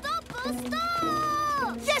 Stop!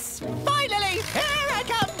 Stop! Yes! Finally! Here I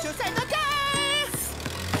come to save the day!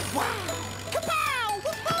 Wow! Kapow!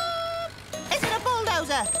 Whoop-whoop! Is it a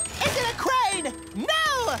bulldozer? Is it a crane?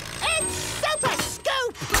 No! It's Super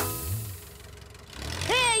Scoop!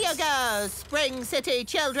 Here you go, Spring City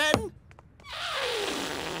children.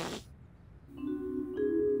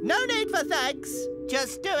 No need for thanks.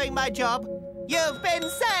 Just doing my job. You've been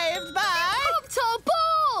saved by... Top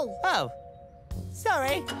ball! Oh.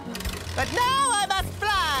 Sorry. But now I must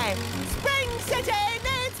fly. Spring City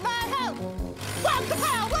needs my help. Whoop,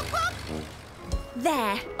 kapow, whoop, whoop.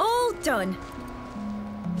 There, all done.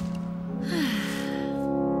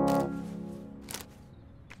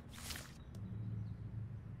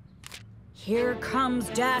 Here comes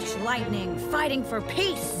Dash Lightning, fighting for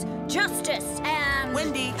peace, justice, and...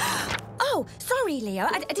 Wendy! Oh, sorry, Leo.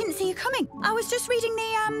 I didn't see you coming. I was just reading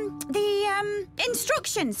the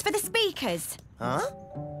instructions for the speakers. Huh?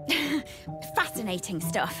 Fascinating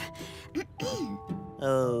stuff.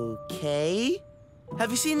 OK. Have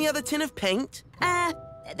you seen the other tin of paint?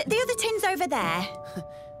 The other tin's over there.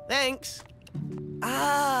 Thanks.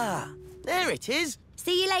 Ah, there it is.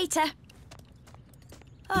 See you later.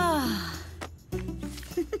 Ah.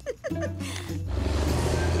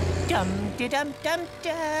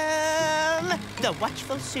 Dum-de-dum-dum-dum. The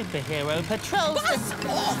watchful superhero patrols Buzz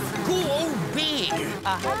off! Go away!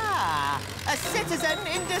 Aha! A citizen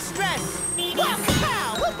in distress! Whoop,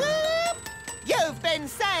 pow, whoop, whoop. You've been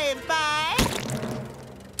saved by...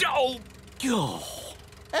 Oh!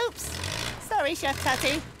 Oops. Sorry, Chef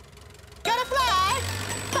Tutty. Gotta fly!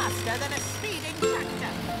 Faster than a speeding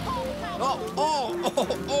tractor!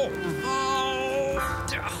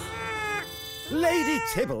 Lady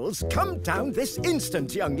Tibbles, come down this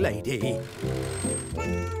instant, young lady.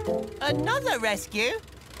 Another rescue?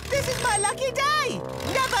 This is my lucky day!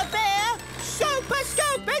 Never fear! Super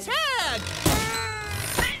Scoop is here!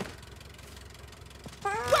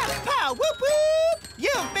 Whoop, pow, whoop, whoop!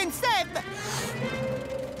 You've been saved!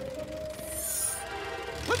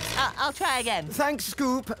 Whoops, I'll try again. Thanks,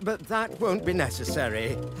 Scoop, but that won't be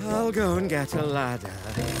necessary. I'll go and get a ladder.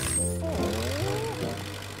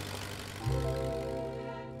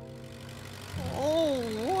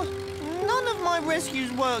 Oh, none of my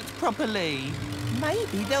rescues worked properly.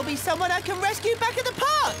 Maybe there'll be someone I can rescue back at the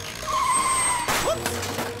park. Whoops!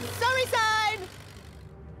 Sorry, sign!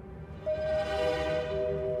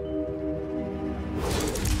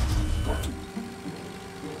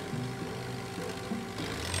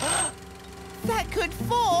 That could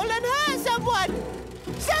fall and hurt someone!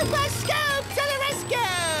 Super Scoop to the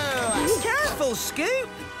rescue! Careful, Scoop!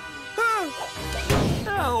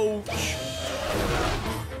 Ouch!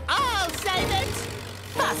 I'll save it!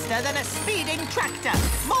 Faster than a speeding tractor!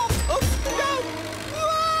 More... Oops! No!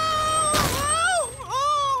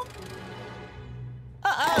 Whoa!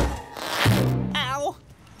 Uh-oh! Ow!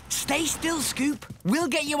 Stay still, Scoop. We'll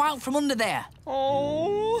get you out from under there.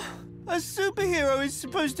 Oh... A superhero is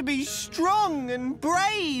supposed to be strong and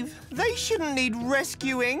brave. They shouldn't need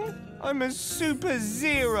rescuing. I'm a super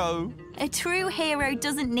zero. A true hero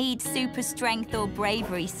doesn't need super strength or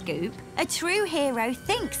bravery, Scoop. A true hero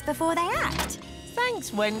thinks before they act.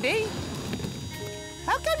 Thanks, Wendy.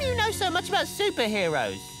 How come you know so much about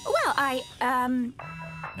superheroes? Well,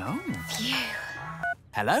 No. Phew.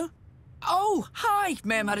 Hello? Oh, hi,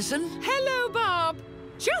 Mayor Madison. Hello, Bob.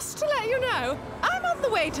 Just to let you know, I'm on the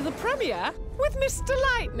way to the premiere with Mr.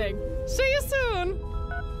 Lightning. See you soon.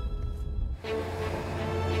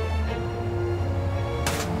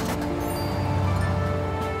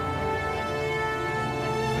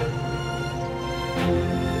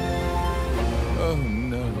 Oh,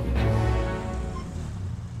 no.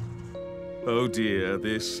 Oh, dear,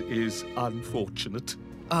 this is unfortunate.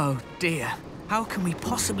 Oh, dear. How can we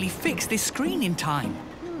possibly fix this screen in time?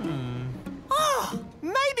 Oh,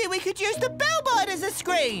 maybe we could use the billboard as a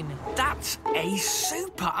screen. That's a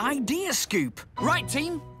super idea, Scoop. Right,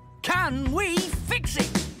 team? Can we fix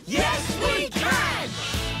it? Yes, we can!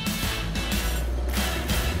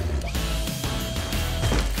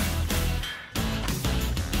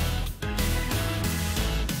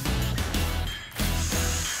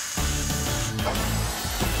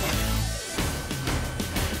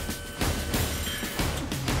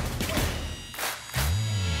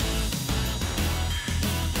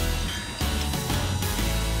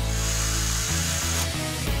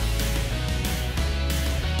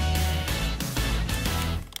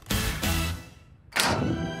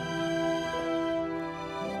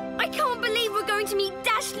 I can't believe we're going to meet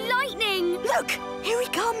Dash Lightning! Look! Here he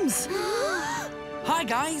comes! Hi,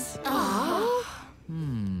 guys.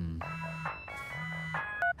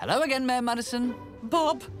 Hello again, Mayor Madison.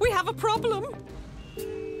 Bob, we have a problem.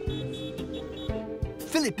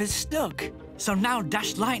 Philip is stuck, so now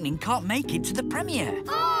Dash Lightning can't make it to the premiere.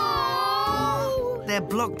 Oh! They're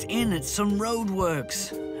blocked in at some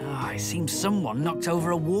roadworks. It seems someone knocked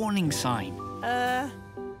over a warning sign.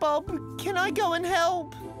 Bob, can I go and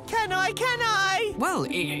help? Can I? Well,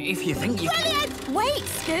 if you think you Brilliant! Wait,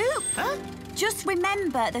 Scoop! Huh? Just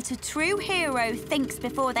remember that a true hero thinks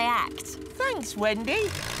before they act. Thanks, Wendy.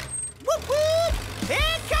 Whoop, whoop!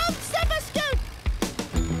 Here comes Super Scoop!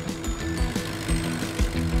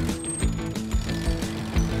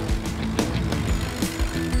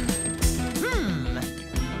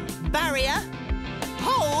 Barrier,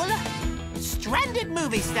 pole, stranded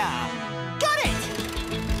movie star. Got it!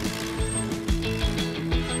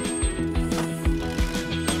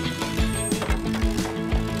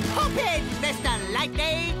 Hop in, Mr.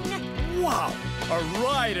 Lightning! Wow! A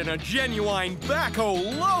ride in a genuine backhoe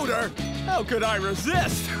loader! How could I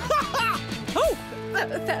resist? Oh,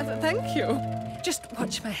 thank you. Just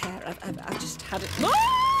watch my hair. I've just had it.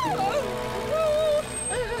 Woohoo!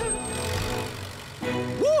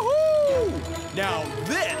 Now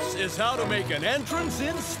this is how to make an entrance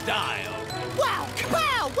in style. Wow!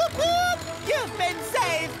 Wow! Whoop whoop! You've been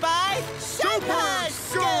saved by Super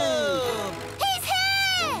Scoop! He's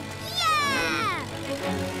here! Yeah!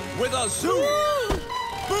 With a zoom!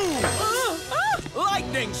 Boom!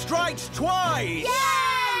 Lightning strikes twice! Yay!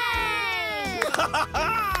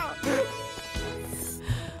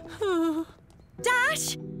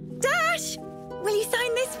 Dash! Dash! Will you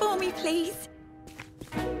sign this for me, please?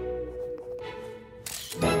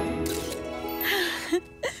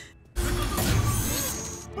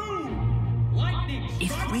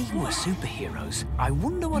 If we were superheroes, I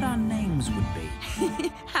wonder what our names would be.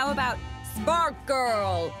 How about Spark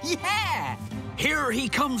Girl? Yeah! Here he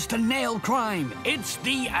comes to nail crime. It's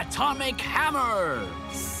the Atomic Hammer.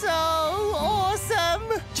 So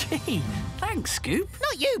awesome! Gee, thanks, Scoop.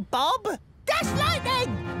 Not you, Bob! Dash Lightning!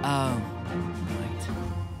 Oh, right.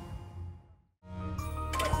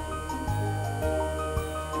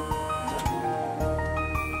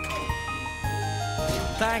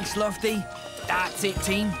 Thanks, Lofty. That's it,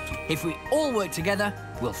 team. If we all work together,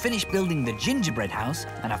 we'll finish building the gingerbread house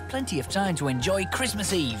and have plenty of time to enjoy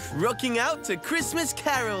Christmas Eve. Rocking out to Christmas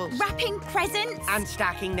carols. Wrapping presents. And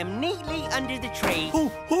stacking them neatly under the tree. Oh,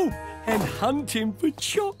 and hunting for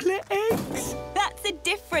chocolate eggs. That's a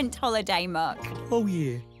different holiday, Muck. Oh,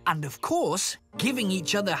 yeah. And, of course, giving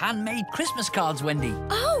each other handmade Christmas cards, Wendy.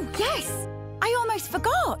 Oh, yes. I almost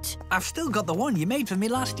forgot. I've still got the one you made for me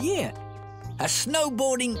last year. A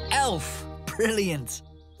snowboarding elf. Brilliant.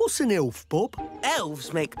 What's an elf, Bob?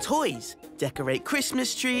 Elves make toys, decorate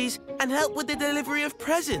Christmas trees, and help with the delivery of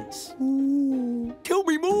presents. Ooh, tell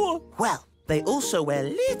me more. Well, they also wear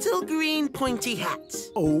little green pointy hats.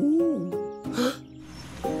 Oh.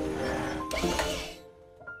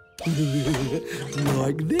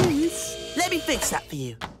 Like this. Let me fix that for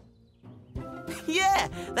you. Yeah,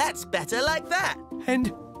 that's better like that.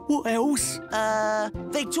 And what else?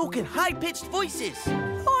 They talk in high-pitched voices.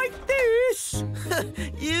 Like this.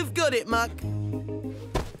 You've got it, Muck.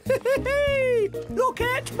 Look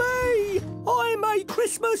at me! I'm a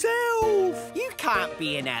Christmas elf! You can't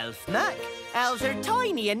be an elf, Muck. Elves are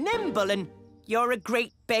tiny and nimble, and you're a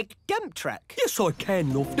great big dump truck. Yes, I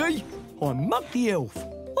can, Lofty. I'm Muck the elf.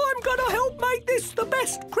 I'm gonna help make this the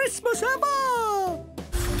best Christmas ever!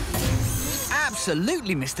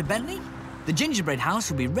 Absolutely, Mr. Bentley. The gingerbread house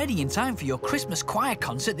will be ready in time for your Christmas choir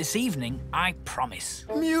concert this evening, I promise.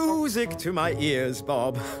 Music to my ears,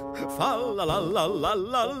 Bob.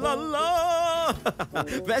 Fa-la-la-la-la-la-la-la.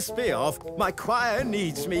 Best be off. My choir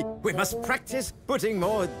needs me. We must practice putting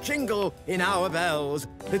more jingle in our bells.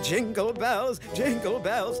 Jingle bells,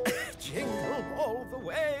 jingle all the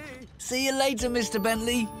way. See you later, Mr.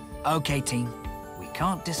 Bentley. OK, team. We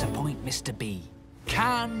can't disappoint Mr. B.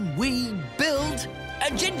 Can we build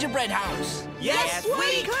a gingerbread house? Yes,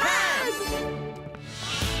 we can!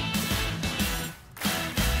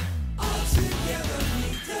 All together,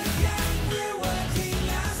 meet the gang, we're working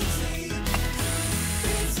as a team.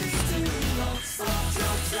 Busy doing lots of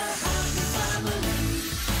jobs to help the family.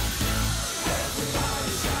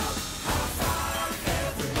 Everybody shout, high five,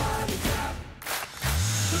 everybody clap.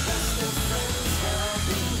 The best of friends,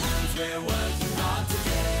 helping hands, we're working hard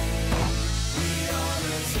today. We are a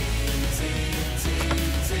team.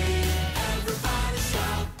 Everybody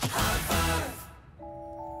shout, high five.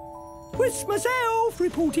 Christmas elf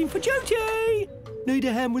reporting for duty. Need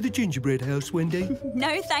a hand with the gingerbread house, Wendy?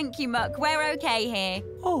 No, thank you, Muck. We're OK here.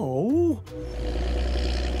 Oh.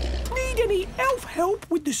 Need any elf help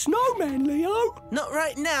with the snowman, Leo? Not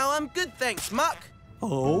right now. I'm good, thanks, Muck.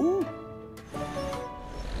 Oh?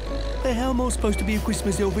 But how am I supposed to be a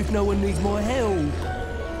Christmas elf if no one needs my help?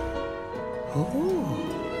 Oh.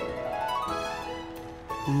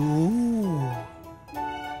 Ooh.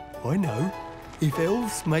 I know. If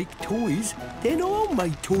elves make toys, then I'll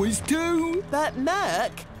make toys too. But,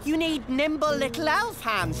 Muck, you need nimble little elf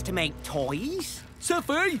hands to make toys.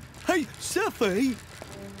 Saffy! Hey, Saffy!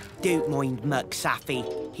 Don't mind Muck, Saffy.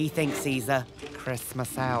 He thinks he's a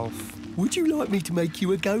Christmas elf. Would you like me to make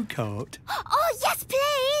you a go-kart? Oh, yes,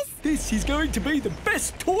 please! This is going to be the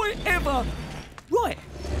best toy ever! Right,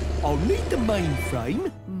 I'll need the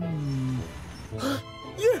mainframe.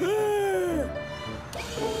 Yeah!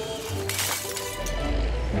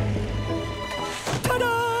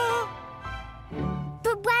 Ta-da!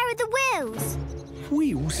 But where are the wheels?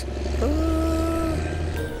 Wheels?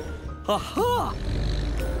 Aha!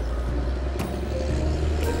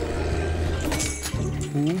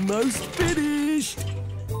 Almost finished!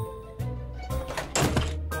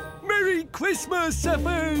 Merry Christmas,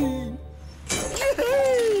 Saffy!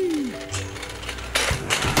 Yay!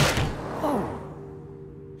 Oh.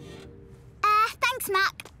 Thanks,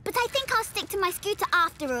 Muck. But I think I'll stick to my scooter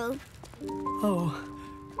after all. Oh,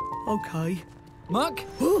 OK. Muck,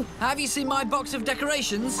 have you seen my box of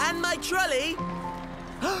decorations? And my trolley?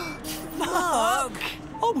 Muck!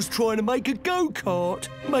 I was trying to make a go-kart.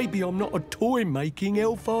 Maybe I'm not a toy-making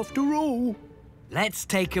elf after all. Let's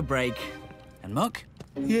take a break. And Muck?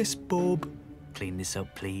 Yes, Bob? Clean this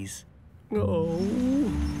up, please. Oh.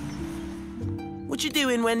 What you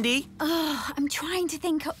doing, Wendy? Oh, I'm trying to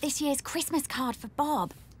think up this year's Christmas card for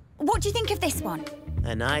Bob. What do you think of this one?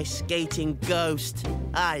 An ice skating ghost.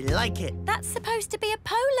 I like it. That's supposed to be a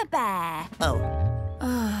polar bear. Oh.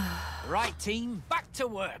 Right, team, back to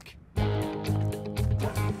work.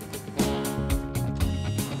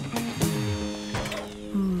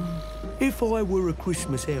 If I were a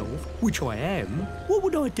Christmas elf, which I am, what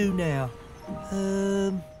would I do now?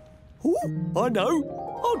 Oh, I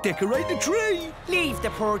know. I'll decorate the tree. Leave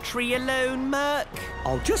the poor tree alone, Muck.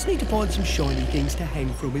 I'll just need to find some shiny things to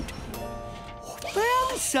hang from it.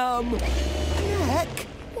 Found some. Muck,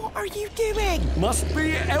 what are you doing? Must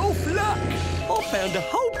be elf luck. I found a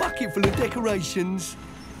whole bucket full of decorations.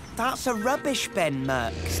 That's a rubbish bin,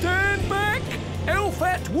 Muck. Stand back. Elf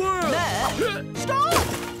at work. Muck, stop!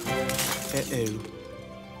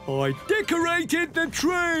 I decorated the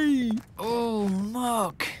tree. Oh,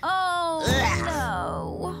 Muck. Oh,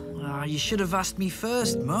 no. Ah, you should have asked me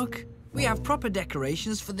first, Muck. We have proper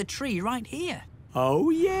decorations for the tree right here. Oh,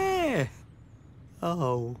 yeah.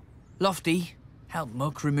 Oh. Lofty, help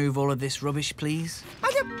Muck remove all of this rubbish, please.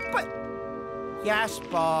 Yes,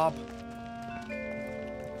 Bob.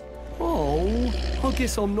 Oh, I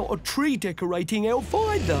guess I'm not a tree decorating elf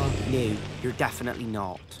either. No, you're definitely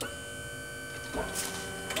not.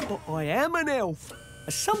 But I am an elf.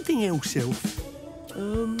 A something else elf.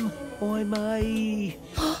 I'm a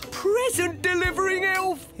present delivering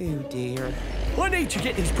elf. Oh, dear. I need to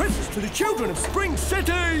get these presents to the children of Spring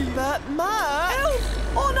City. But, Muck...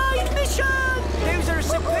 Elf on a mission! Those are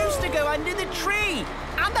supposed to go under the tree,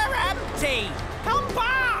 and they're empty. Come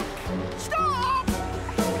back! Stop!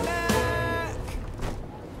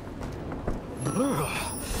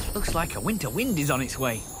 Looks like a winter wind is on its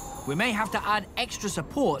way. We may have to add extra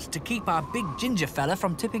supports to keep our big ginger fella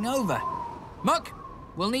from tipping over. Muck,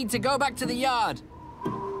 we'll need to go back to the yard.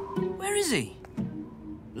 Where is he?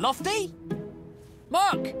 Lofty?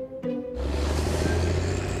 Muck!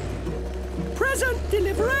 Present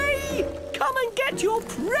delivery! Come and get your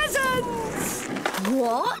presents!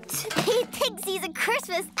 What? He thinks he's a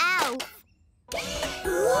Christmas elf.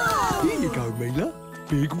 Whoa! Here you go, Mila.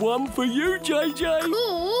 Big one for you, JJ.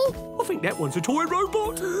 Cool. I think that one's a toy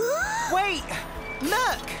robot. Wait!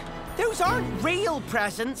 Look! Those aren't real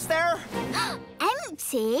presents, they're...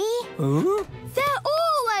 Empty? Huh? They're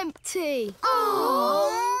all empty.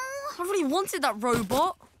 Oh! I really wanted that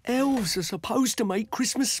robot. Elves are supposed to make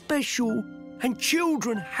Christmas special and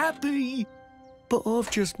children happy. But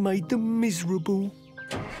I've just made them miserable.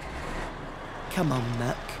 Come on,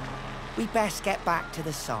 Muck. We best get back to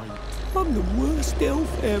the site. I'm the worst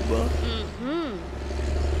elf ever.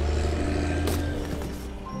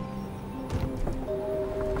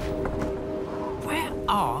 Where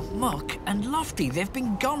are Muck and Lofty? They've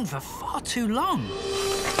been gone for far too long.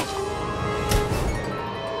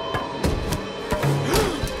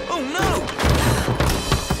 Oh, no!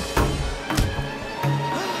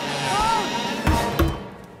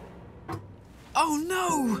 Oh,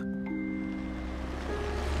 no!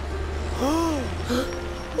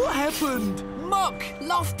 What happened? Muck!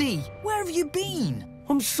 Lofty! Where have you been?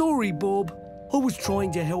 I'm sorry, Bob. I was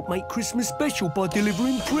trying to help make Christmas special by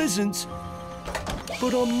delivering presents.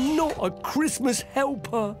 But I'm not a Christmas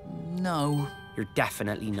helper. No. You're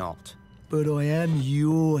definitely not. But I am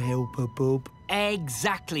your helper, Bob.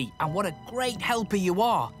 Exactly. And what a great helper you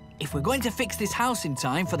are. If we're going to fix this house in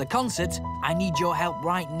time for the concert, I need your help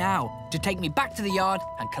right now to take me back to the yard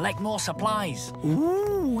and collect more supplies.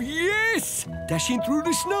 Ooh, yes! Dashing through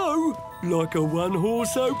the snow like a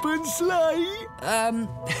one-horse open sleigh.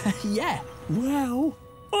 Yeah. Wow,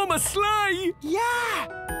 I'm a sleigh!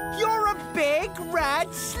 Yeah! You're a big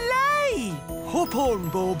red sleigh! Hop on,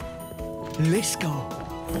 Bob. Let's go.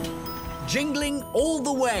 Jingling all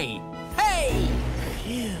the way. Hey!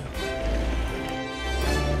 Phew.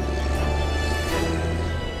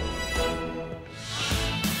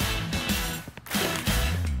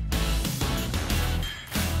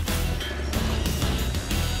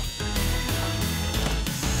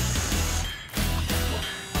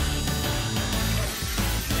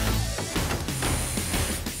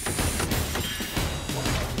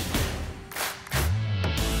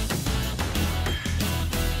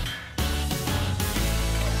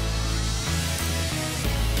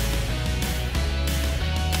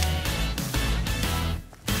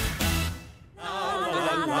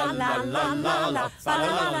 la la la la, fa la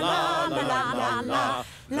la la la la la la,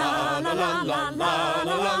 la la la la la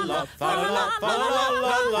la la, fa la la la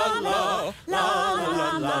la la la la, la la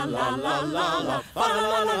la la la la, fa la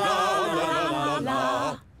la la la la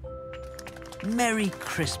la. Merry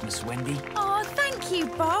Christmas, Wendy. Oh, thank you,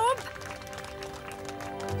 Bob.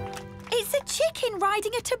 It's a chicken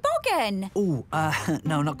riding a toboggan. Oh,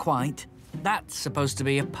 no, not quite. That's supposed to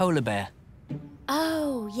be a polar bear.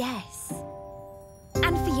 Oh, yes.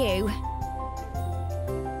 And for you.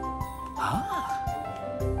 Ah.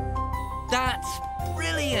 That's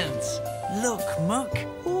brilliant. Look, Muck.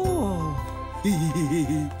 Oh.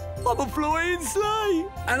 I'm a flying sleigh.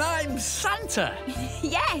 And I'm Santa.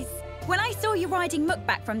 Yes. When I saw you riding Muck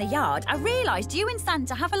back from the yard, I realised you and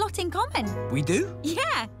Santa have a lot in common. We do?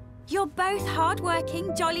 Yeah. You're both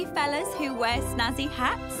hard-working, jolly fellas who wear snazzy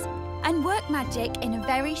hats and work magic in a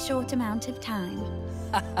very short amount of time.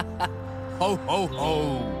 Ho, ho,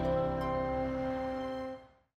 ho.